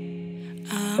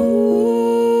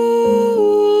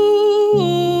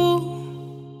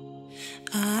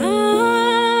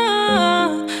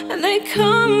 And they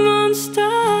come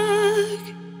unstuck,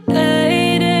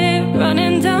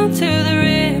 running down to the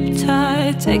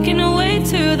riptide, taking away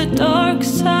to the dark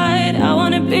side. I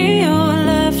wanna be your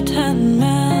left-hand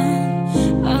man.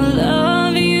 I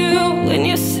love you when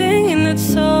you're singing that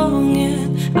song,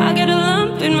 and I get a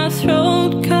lump in my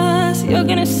throat, cause you're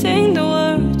gonna sing the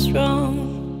words wrong.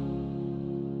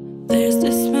 There's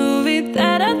this movie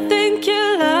that I think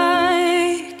you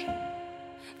like.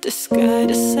 This guy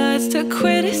decides to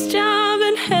quit his job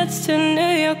and heads to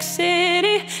New York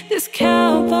City. This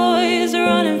cowboy's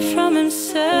running from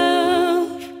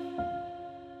himself,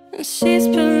 and she's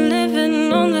been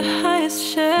living on the highest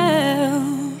shelf.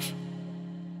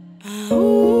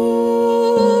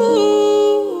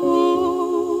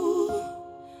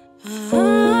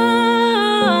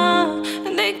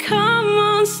 And they come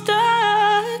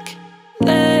unstuck,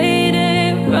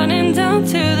 lady, running down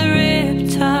to the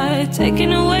riptide,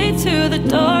 taking away to the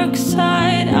dark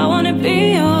side. I wanna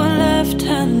be your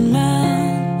left-hand man.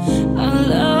 I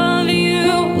love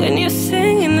you when you're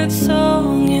singing that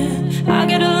song, yeah. I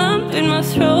get a lump in my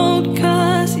throat,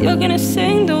 cause you're gonna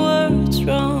sing the words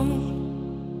wrong.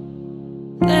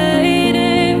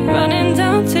 Lady, running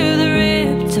down to the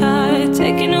riptide,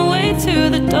 taking away to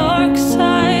the dark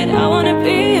side. I wanna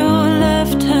be your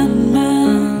left-hand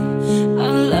man. I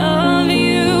love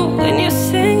you when you're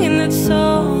singing that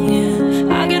song,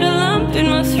 yeah. I get a lump in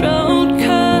my throat,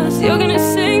 cause you're gonna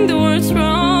sing the words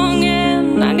wrong, yeah.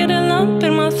 I get a lump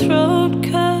in my throat,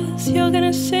 cause you're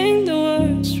gonna sing the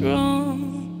words wrong.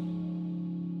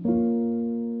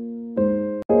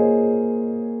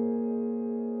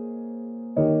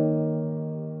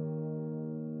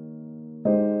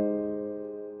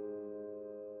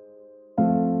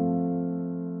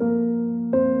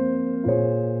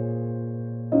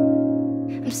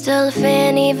 I'm still a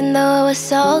fan even though I was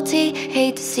salty.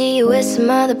 Hate to see you with some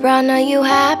other broad, are you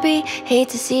happy? Hate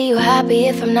to see you happy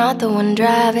if I'm not the one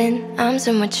driving. I'm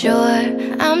so mature,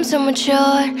 I'm so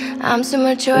mature, I'm so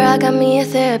mature. I got me a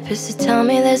therapist to tell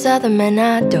me there's other men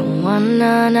I don't want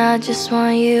none, I just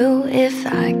want you. If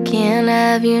I can't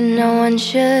have you, no one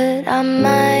should. I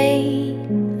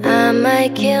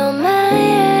might kill my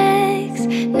ex,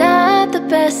 not the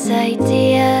best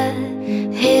idea.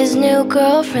 His new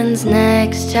girlfriend's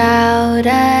next child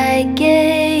I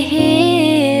get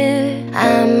here.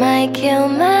 I might kill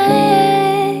my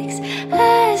ex,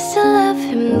 I still love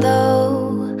him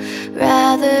though.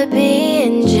 Rather be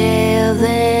in jail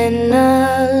than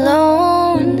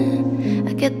alone.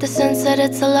 I get the sense that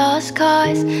it's a lost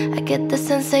cause. I get the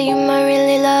sense that you might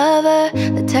really love her.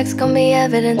 The text gon' be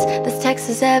evidence, this text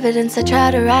is evidence. I try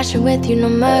to ration with you, no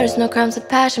murders, no crimes of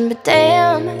passion. But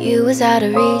damn, you was out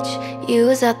of reach. You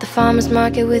was at the farmer's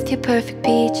market with your perfect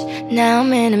peach. Now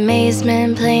I'm in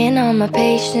amazement, playing on my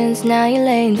patience. Now you're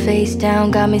laying face down,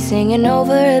 got me singing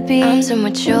over a beat. I'm so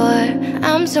mature,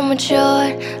 I'm so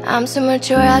mature, I'm so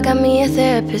mature. I got me a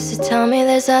therapist to tell me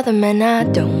there's other men I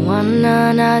don't want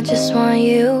none, I just want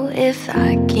you. if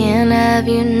I can't have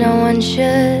you, no one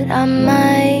should. I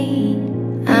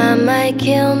might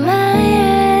kill my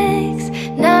ex.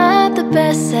 Not the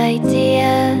best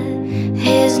idea.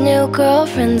 His new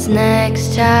girlfriend's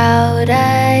next. How'd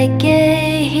I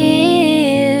get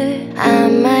here? I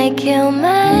might kill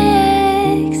my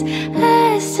ex.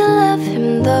 I still love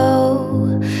him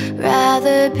though.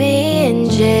 Rather be in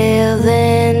jail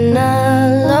than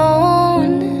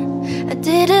alone. I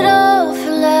did it all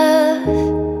for love.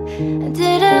 I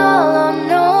did it all on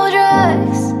no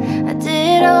drugs. I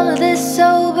did all of this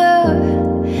sober.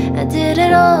 I did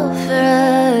it all for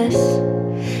us.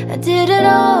 I did it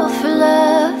all for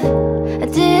love. I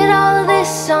did all of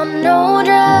this on no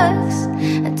drugs.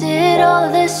 I did all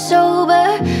of this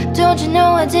sober. Don't you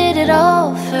know I did it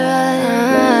all for us?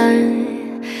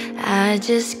 I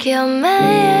just killed my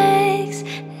ex.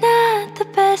 Not the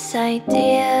best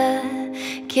idea.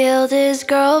 Killed his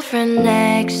girlfriend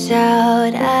next.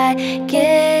 How'd I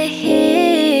get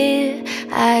here?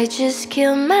 I just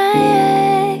killed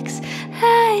my ex.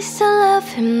 I still love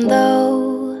him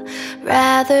though.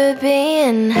 Rather be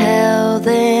in hell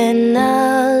than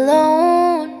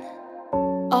alone.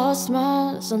 All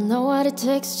smiles, I know what it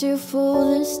takes to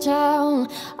fool this town.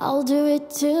 I'll do it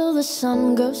till the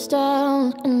sun goes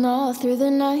down and all through the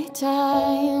night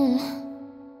time.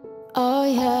 Oh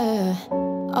yeah,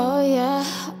 oh yeah,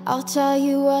 I'll tell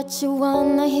you what you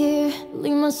wanna hear.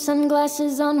 Leave my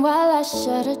sunglasses on while I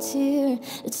shed a tear.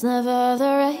 It's never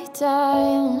the right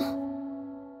time.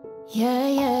 Yeah,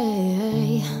 yeah,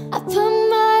 yeah. I put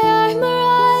my armor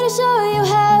on to show you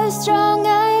how strong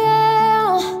I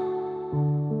am.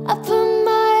 I put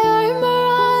my armor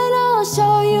on, I'll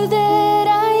show you that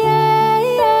I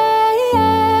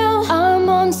am. I'm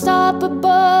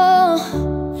unstoppable.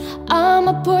 I'm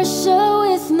a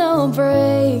Porsche with no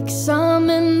brakes. I'm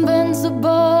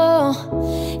invincible.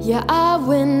 Yeah, I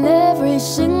win every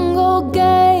single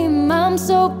game. I'm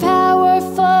so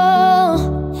powerful.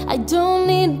 I don't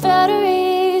need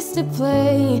batteries to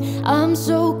play. I'm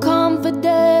so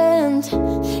confident.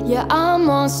 Yeah, I'm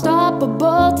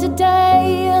unstoppable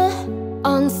today.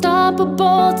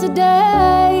 Unstoppable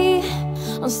today.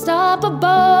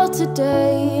 Unstoppable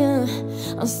today.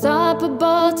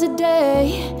 Unstoppable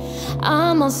today.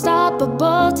 I'm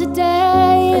unstoppable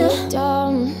today.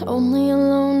 Down, only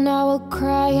alone, I will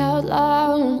cry out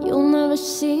loud. You'll never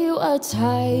see what's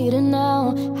hiding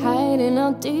out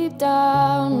deep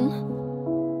down.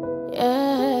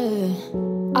 Yeah,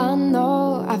 I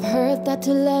know, I've heard that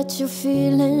to let your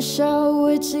feelings show.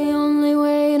 It's the only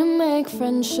way to make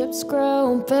friendships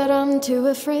grow. But I'm too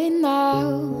afraid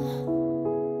now.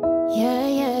 Yeah,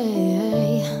 yeah,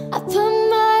 yeah. I put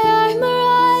my armor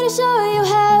on to show you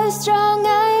how strong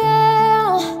I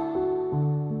am.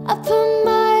 I put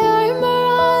my armor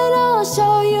on, I'll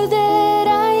show you that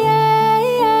I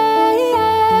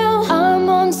am. I'm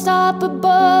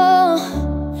unstoppable.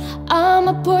 I'm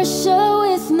a Porsche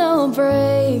with no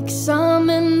brakes. I'm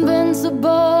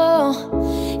invincible.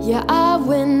 Yeah, I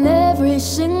win every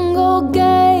single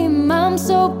game. I'm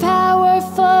so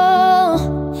powerful.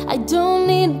 I don't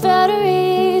need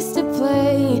batteries to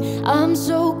play. I'm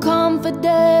so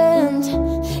confident.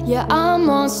 Yeah, I'm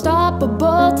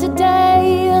unstoppable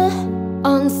today.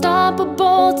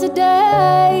 Unstoppable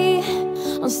today.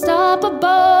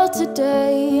 Unstoppable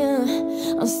today.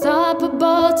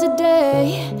 Unstoppable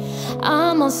today.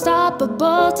 I'm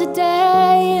unstoppable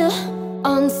today.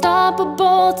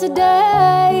 Unstoppable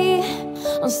today.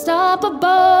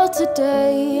 Unstoppable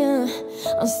today.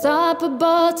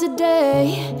 Unstoppable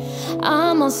today.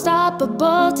 I'm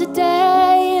unstoppable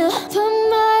today. Put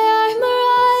my armor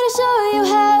on to show you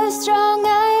how strong I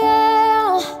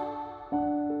am.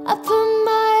 I put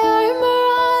my armor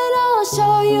on, I'll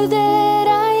show you that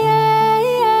I am.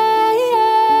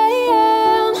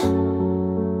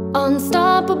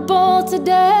 Unstoppable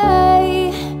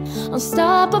today.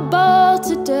 Unstoppable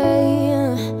today.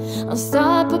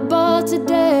 Unstoppable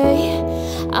today.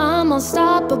 I'm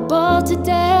unstoppable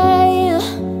today.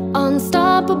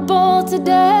 Unstoppable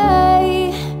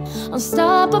today.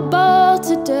 Unstoppable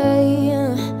today.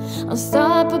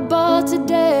 Unstoppable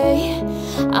today.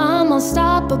 I'm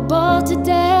unstoppable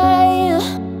today.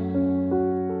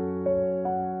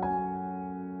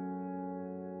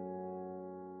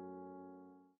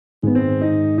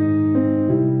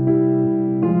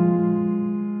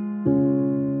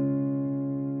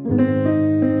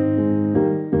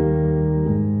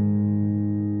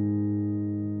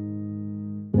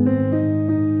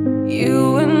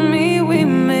 You and me, we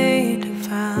made a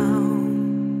vow,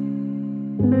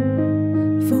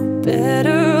 for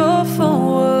better or for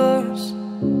worse.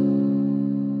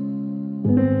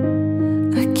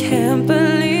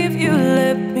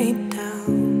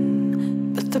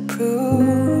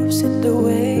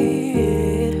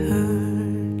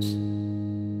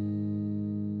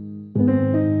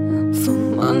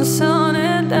 morning sun,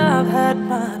 and I've had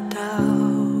my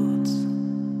doubts,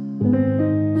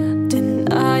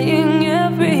 denying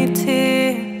every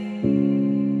tear.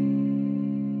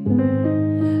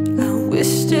 I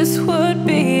wish this would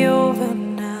be over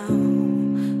now,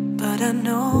 but I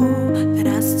know that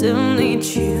I still need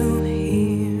you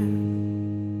here.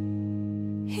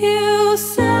 You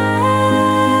say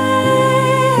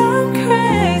I'm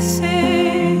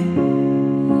crazy,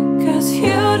 'cause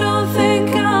you don't think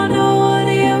I know what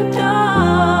you've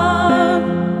done.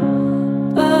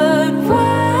 But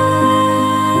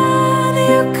when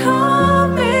you call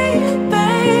me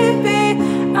baby,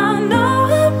 I know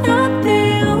I'm not the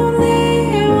only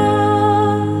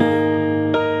one.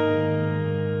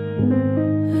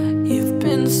 You've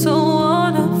been so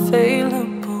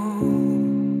unavailable.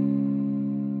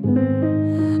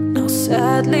 Now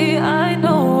sadly I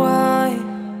know why.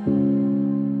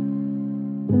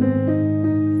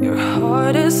 Your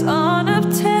heart is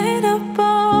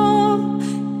unobtainable,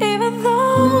 even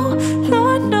though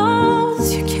Lord knows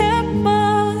you kept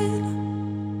mine.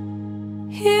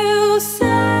 You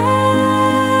say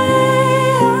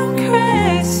I'm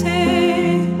crazy,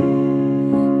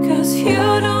 'cause you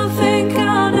don't think I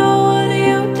know what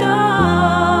you've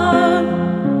done.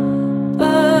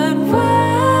 But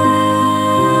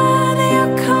when you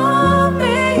call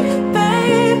me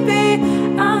baby,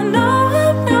 I know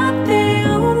I'm not the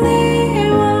only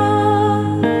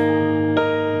one.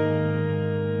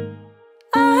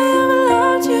 I have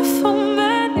loved you for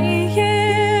many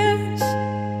years.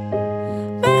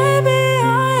 Maybe I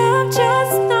am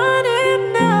just not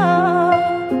enough.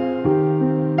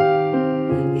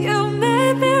 You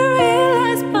made me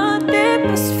realize my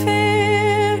deepest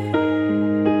fear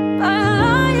by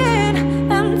lying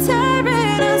and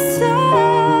tearing us up.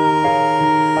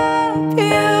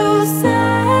 You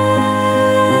say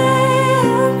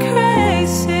I'm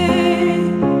crazy,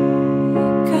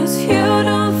 'cause you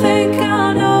don't think I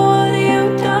know what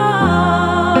you've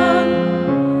done.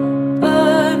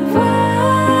 But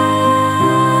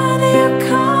when you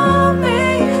call me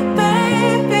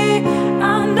baby,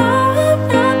 I know I'm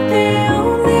not the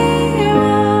only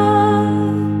one.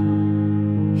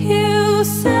 You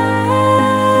say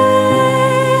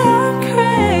I'm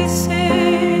crazy,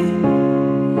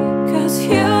 'cause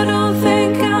you don't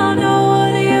think I know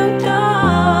what you've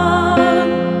done.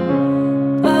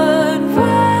 But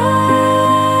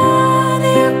when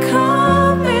you call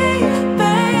me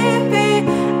baby,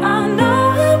 I know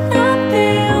I'm not the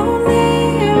only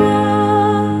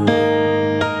one.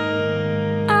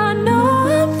 I know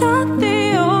I'm not the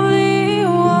only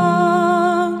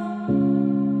one.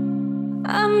 I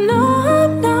know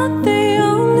I'm not the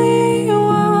only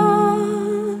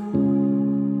one.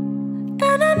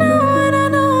 And I know, and I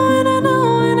know, and I know,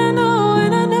 and I know,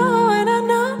 and I know, and I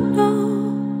know.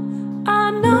 I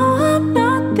know I'm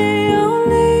not the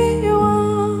only one.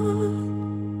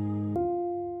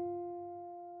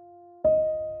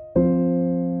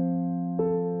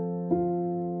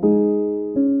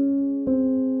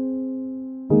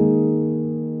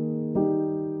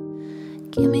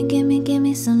 Give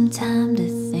me some time to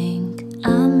think.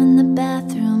 I'm in the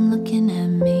bathroom looking at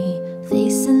me.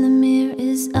 Face in the mirror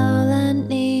is all I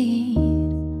need.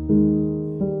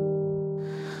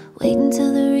 Wait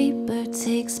until the Reaper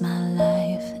takes my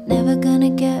life. Never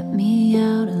gonna get me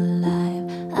out alive.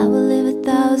 I will live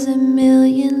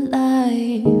 1,000,000,000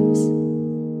 lives.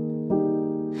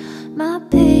 My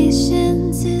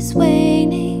patience is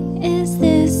waning. Is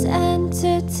this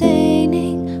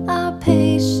entertaining? Our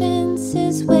patience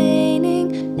is waning.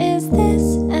 Is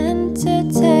this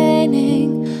entertaining?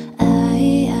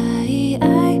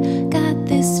 I got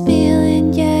this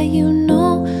feeling, yeah, you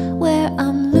know, where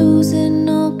I'm losing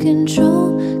all control,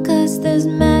 'cause there's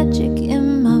magic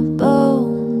in my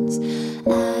bones.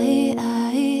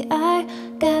 I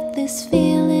got this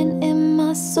feeling in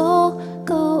my soul.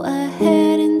 Go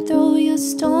ahead and throw your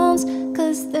stones,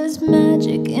 'cause there's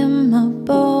magic in my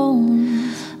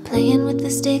bones. Playing with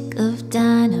the stick of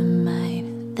dynamite.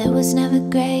 There was never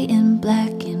gray and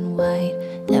black and white.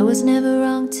 There was never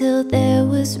wrong till there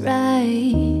was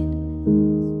right.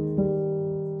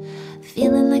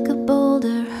 Feeling like a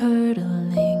boulder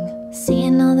hurtling,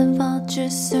 seeing all the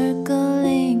vultures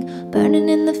circling, burning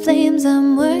in the flames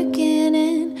I'm working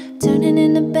in, turning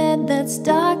in a bed that's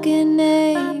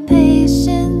darkening. My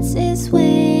patience is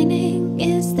waning.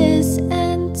 Is this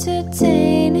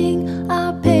entertaining?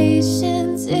 Our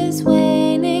patience is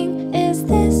waning. Is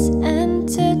this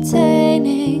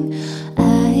entertaining?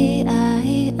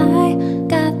 I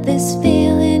got this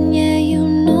feeling, yeah, you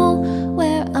know,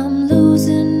 where I'm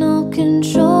losing all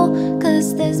control,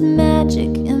 'cause there's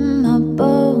magic in my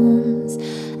bones.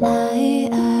 I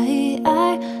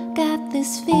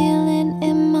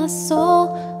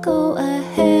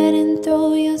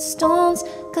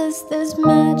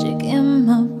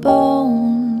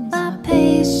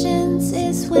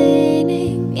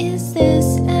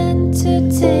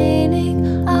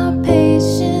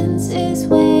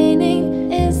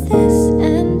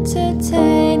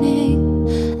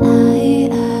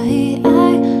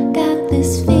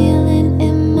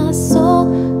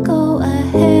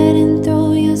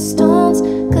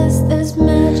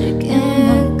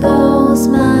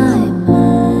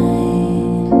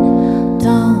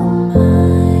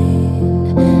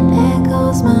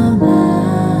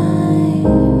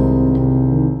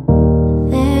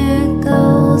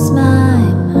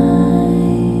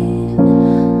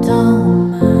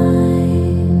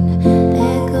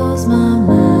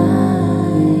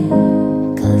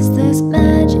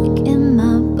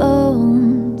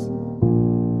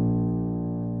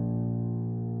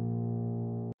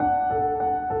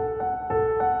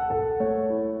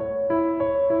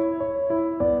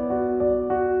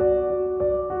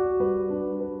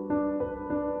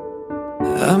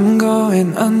I'm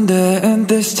going under, and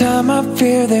this time I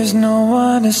fear there's no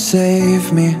one to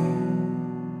save me.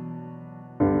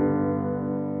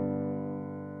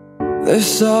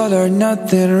 This all or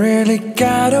nothing really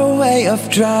got a way of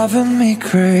driving me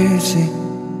crazy.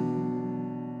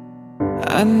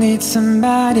 I need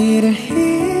somebody to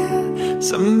hear,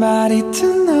 somebody to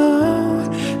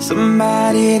know,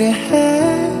 somebody to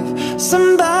have,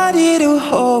 somebody to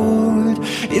hold.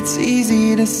 It's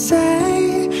easy to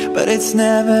say, but it's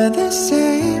never the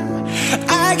same.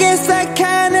 I guess I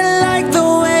kinda like the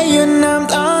way you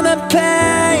numbed on the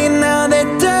pain. Now the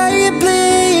day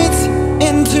bleeds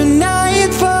into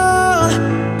nightfall,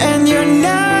 and you're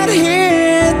not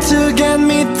here to get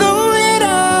me through it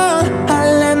all. I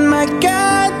let my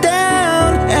guard down,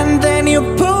 and then you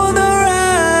pulled the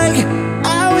rug.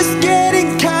 I was getting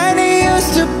kinda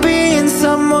used to being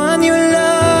someone you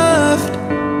loved.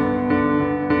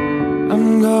 I'm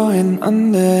going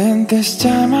under, and this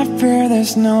time I fear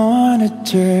there's no one to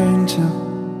turn to.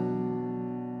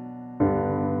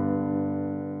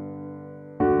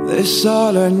 This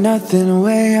all or nothing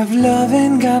way of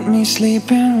loving got me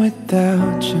sleeping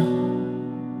without you.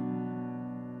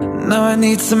 Now I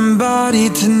need somebody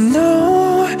to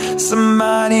know,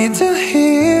 somebody to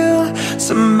heal,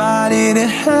 somebody to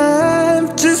have,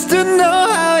 just to know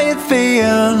how it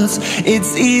feels.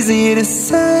 It's easy to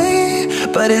say,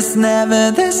 but it's never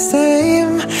the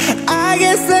same. I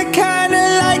guess I kinda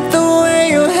like the way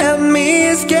you help me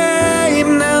escape.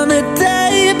 Now the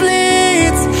day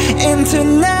bleeds into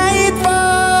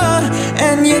nightfall,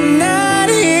 and you're not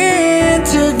here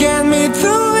to get me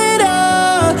through it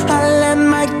all. I let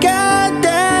my guard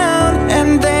down, and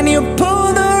then you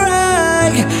pulled the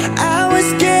rug. I was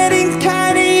getting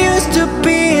kinda used to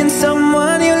being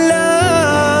someone you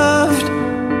loved,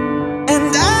 and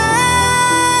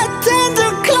I tend to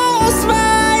close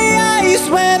my eyes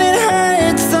when it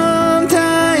hurts.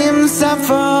 Sometimes I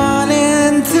fall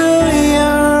into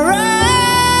your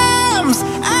arms.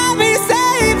 I'll be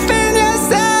safe in your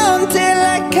sound till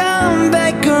I come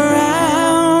back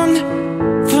around.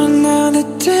 For now the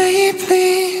day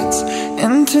bleeds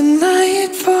into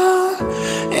nightfall,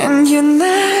 and you're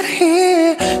not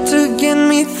here to get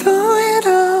me through it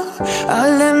all. I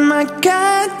let my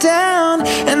guard down,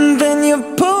 and then you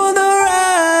pulled the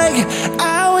rug.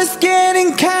 I was getting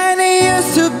kinda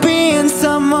used to being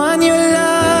someone you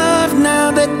love. Now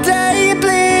the day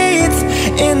bleeds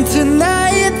into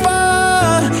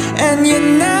nightfall, and you're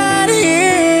not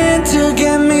here to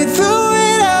get me through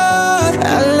it all.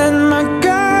 I let my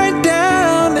guard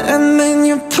down, and then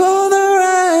you pull the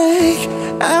rug.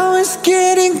 I was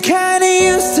getting kinda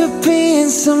used to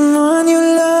being someone you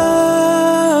loved.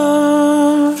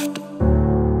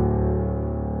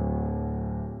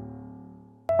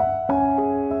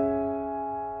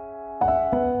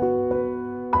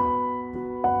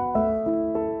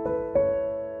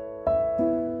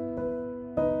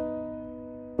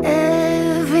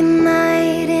 Every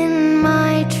night in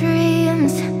my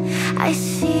dreams, I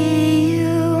see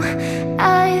you,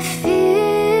 I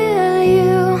feel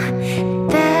you.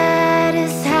 That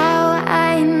is how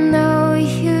I know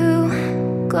you.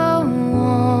 Go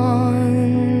on.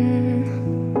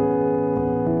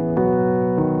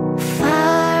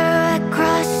 Far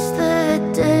across the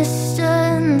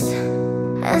distance,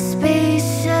 a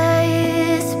space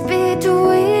is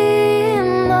between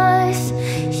us.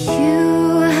 You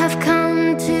have come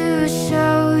to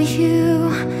show you.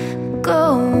 Go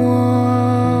on.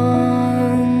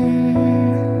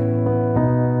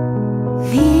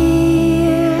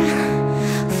 Near,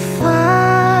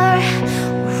 far,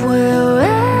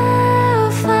 wherever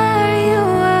you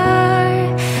are,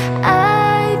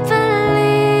 I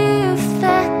believe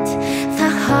that the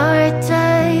heart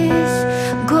does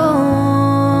go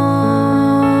on.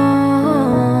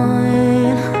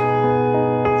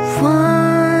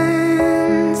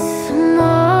 Once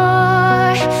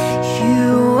more, you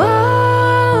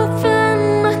open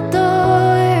the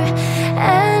door,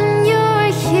 and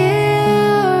you're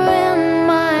here in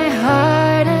my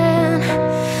heart, and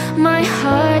my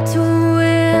heart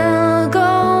will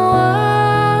go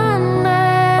on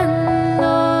and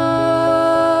on.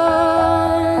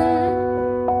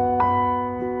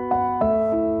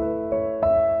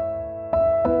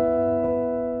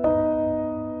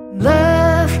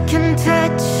 Love can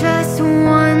touch us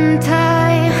one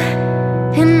time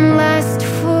and last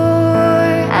for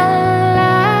a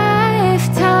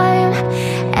lifetime,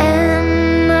 and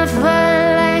never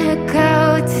let go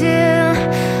till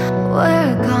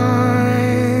we're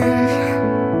gone.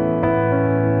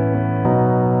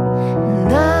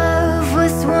 Love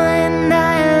was when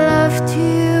I loved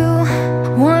you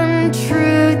one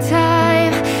true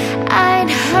time.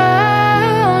 I'd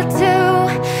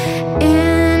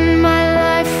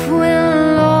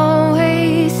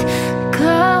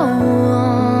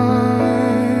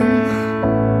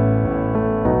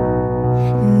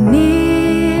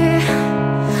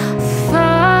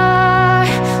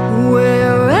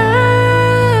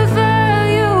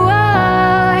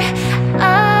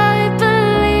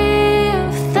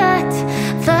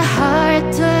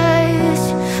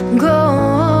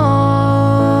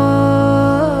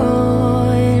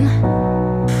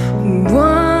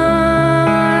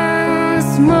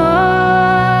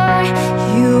more.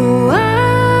 You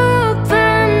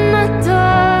open the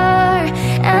door,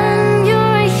 and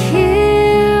you're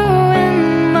here in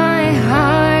my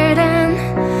heart, and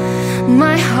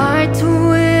my heart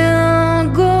will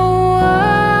go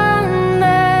on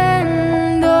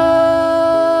and on.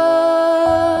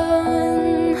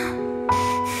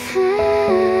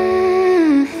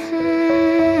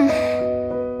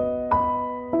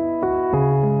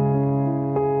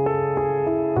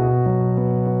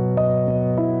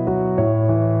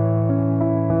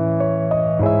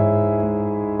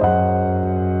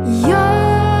 You're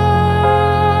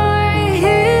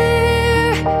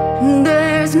here,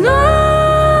 there's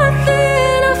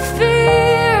nothing to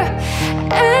fear,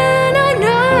 and I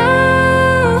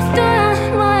know that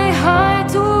my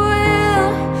heart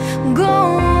will go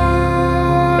on.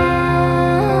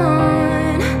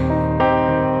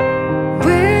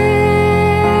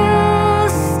 We'll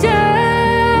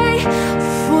stay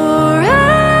forever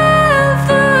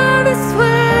this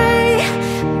way.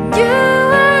 You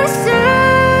are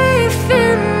safe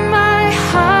in my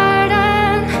heart,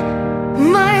 and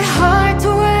my heart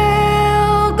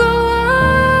will go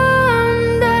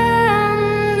on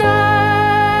and on.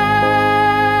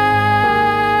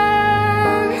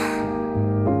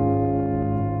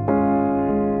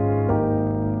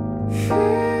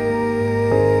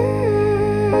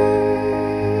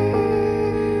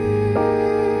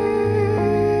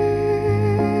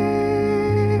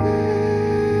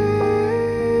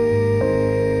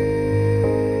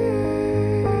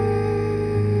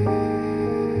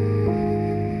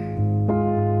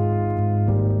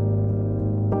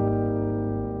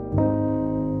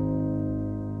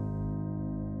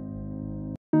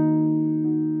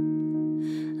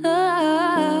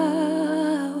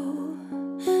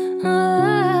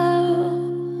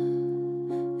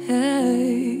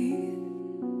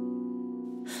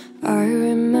 I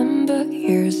remember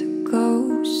years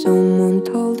ago, someone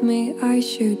told me I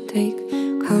should take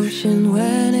caution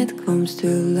when it comes to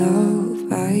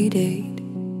love. I did.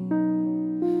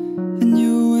 And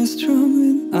you were strong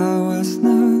and I was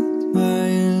not. My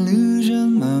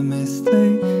illusion, my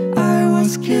mistake. I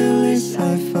was careless,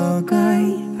 I forgot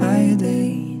I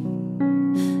did.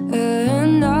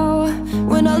 And now,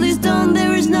 when all is done,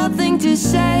 there is nothing to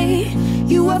say.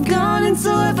 You have gone and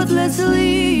so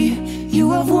effortlessly.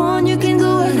 You have won, you can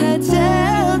go ahead,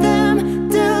 tell them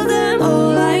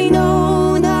all I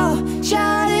know now.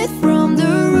 Shout it from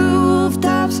the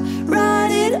rooftops,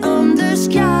 write it on the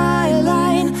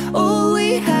skyline. All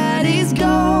we had is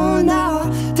gone now.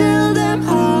 Tell them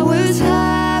I was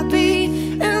happy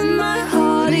and my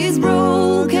heart is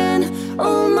broken.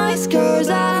 All my scars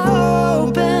are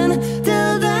open.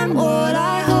 Tell them what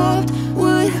I hoped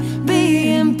would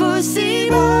be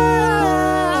impossible.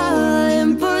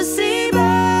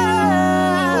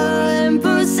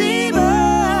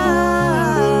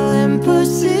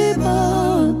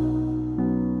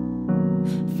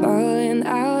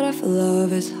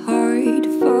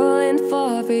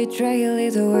 Betrayal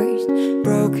is the worst.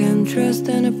 Broken trust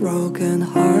and a broken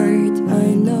heart.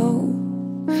 I know,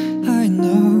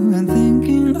 and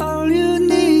thinking all you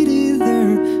need is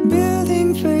there.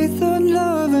 Building faith on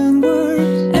love and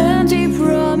words. empty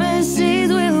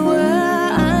promises will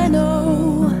work. I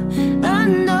know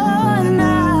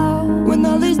now. When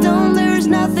all is done, there's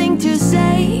nothing to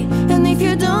say. And if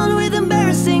you're done with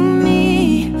embarrassing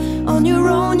me on your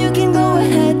own, you can go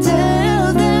ahead,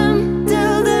 tell them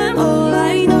all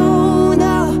I know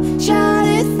now. Shout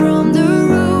it from the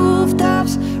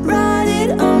rooftops, write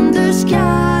it on the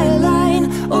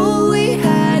skyline. All we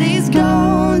had is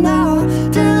gone now.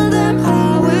 Tell them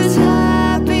I was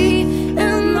happy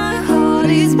and my heart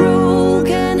is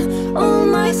broken. All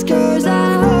my scars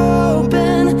are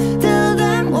open. Tell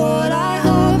them what I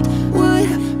hoped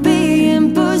would be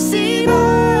impossible.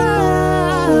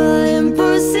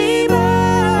 Impossible,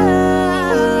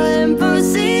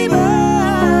 impossible,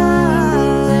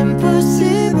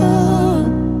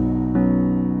 impossible.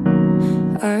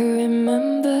 I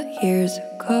remember years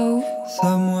ago,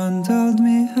 Someone told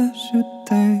me I should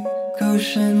take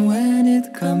caution when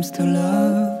it comes to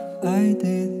love. I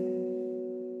did.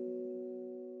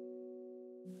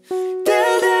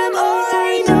 Tell them all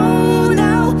I know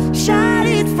now. Shout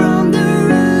it from the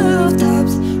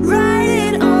rooftops, write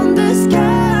it on the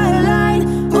skyline.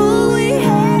 All we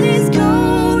had is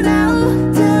gone now.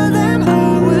 Tell them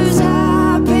I was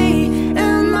happy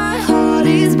and my heart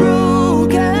is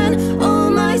broken. All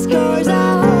my scars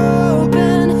are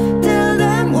open. Tell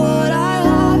them what I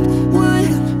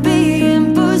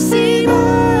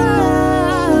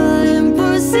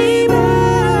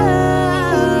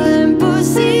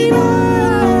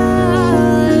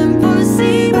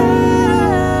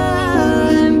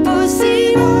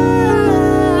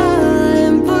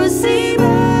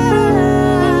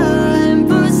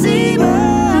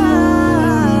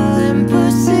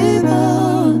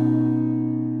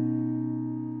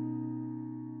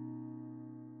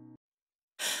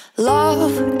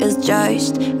Love is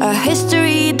just a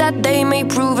history that they may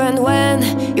prove. And when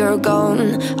you're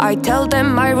gone, I tell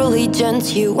them my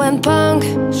religion's you. When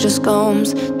puncture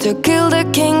comes to kill the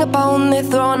king upon the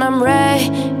throne, I'm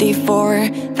ready for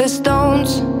the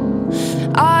stones.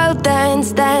 I'll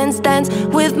dance, dance, dance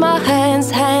with my hands,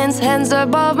 hands, hands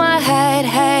above my head,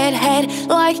 head, head.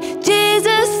 Like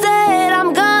Jesus said,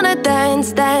 I'm gonna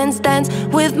dance, dance, dance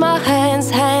with my hands,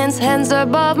 hands, hands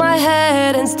above my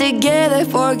head. And stick together,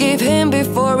 forgive him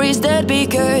before he's dead.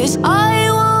 Because I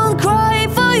won't cry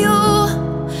for you,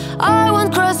 I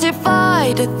won't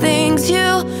crucify the things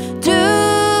you do.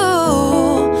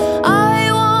 I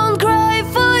won't cry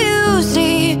for you,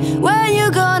 see, when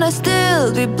you're gonna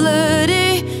still be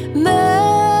bloody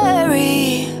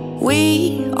Mary.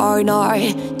 We are not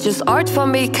just art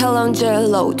from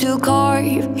Michelangelo to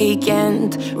carve. He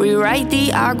can't rewrite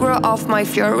the aggro of my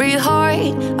fury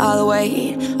heart. I'll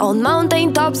wait on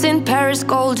mountain tops in Paris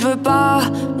quand je veux pas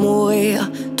mourir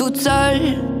toute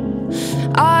seule.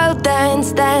 I'll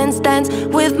dance, dance, dance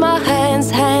with my hands,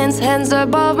 hands, hands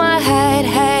above my head,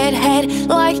 head, head.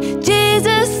 Like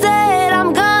Jesus said,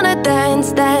 I'm gonna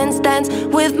dance, dance, dance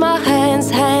with my hands,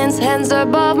 hands, hands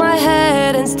above my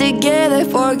head. And stick together,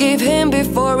 forgive him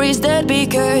before he's dead.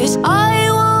 Because I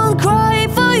won't cry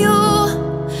for you,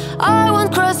 I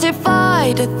won't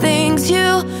crucify the things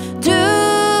you do.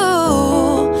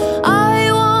 I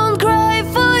won't cry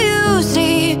for you,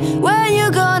 see, when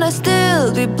you're gonna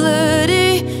still be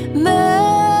bloody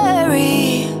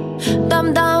Mary.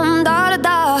 Dum dum da da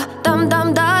da, dum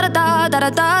dum da da da da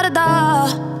da da da.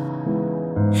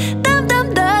 Dum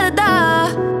dum da da da,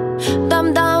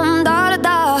 dum dum da da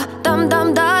da, dum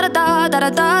dum da da da da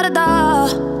da da da.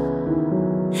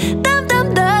 Dum dum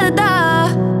da da da.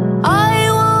 I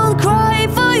won't cry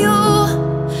for you,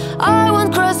 I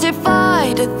won't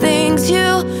crucify the things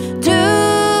you do.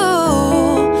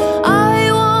 I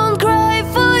won't cry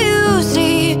for you,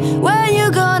 see, when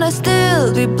you're gonna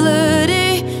still be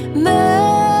bloody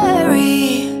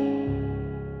Mary.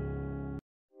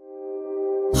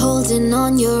 Holding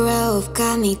on your rope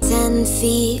got me 10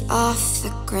 feet off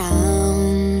the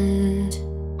ground.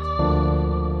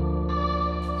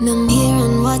 And I'm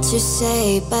hearing what you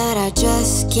say, but I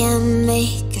just can't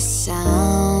make a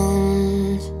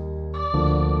sound.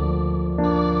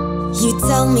 You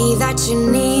tell me that you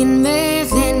need me,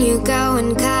 then you go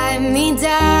and cut me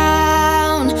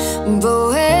down. But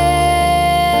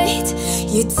wait,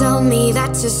 you tell me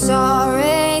that you're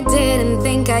sorry, didn't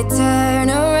think I'd turn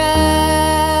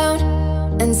around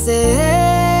and say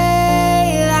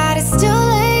that it's too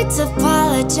late to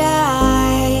apologize.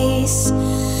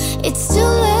 It's too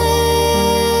late.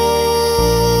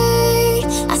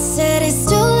 I said it's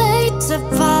too late to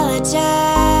apologize.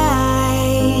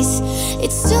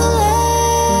 It's too late.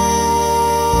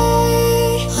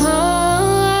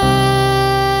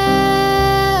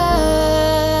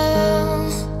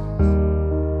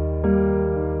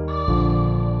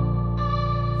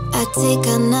 I take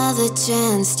another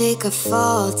chance, take a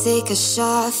fall, take a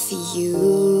shot for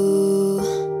you.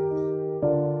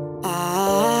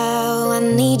 Oh, I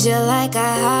need you like a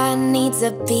heart needs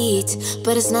a beat,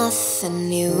 but it's nothing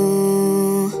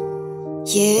new.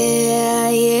 Yeah,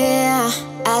 yeah,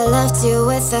 I loved you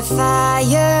with a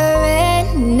fire,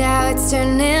 and now it's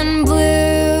turning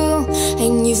blue.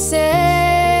 And you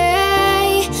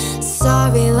say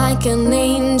sorry like an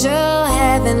angel,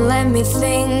 heaven let me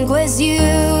think was you.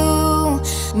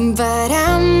 But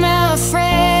I'm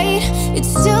afraid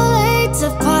it's too late to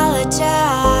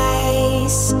apologize.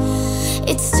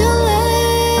 It's too late.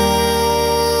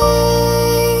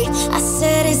 I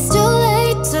said it's too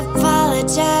late to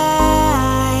apologize.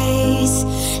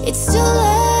 It's too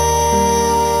late.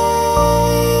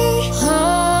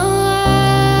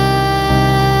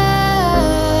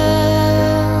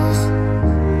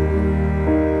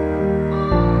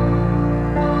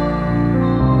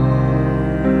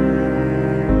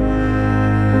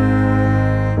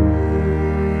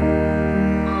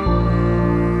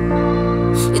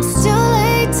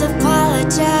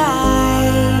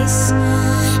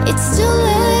 It's too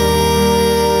late.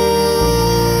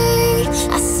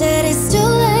 I said it's too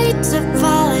late to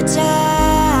apologize.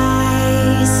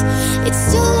 It's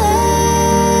too late.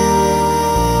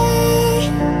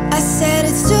 I said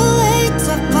it's too late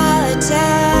to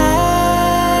apologize.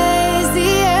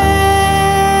 Yeah.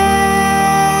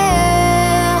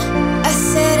 I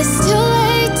said it's too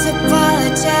late to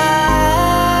apologize.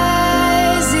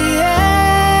 Yeah.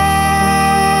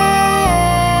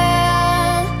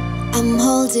 I'm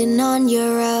holding on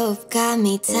your rope, got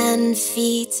me 10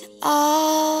 feet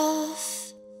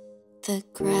off the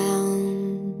ground.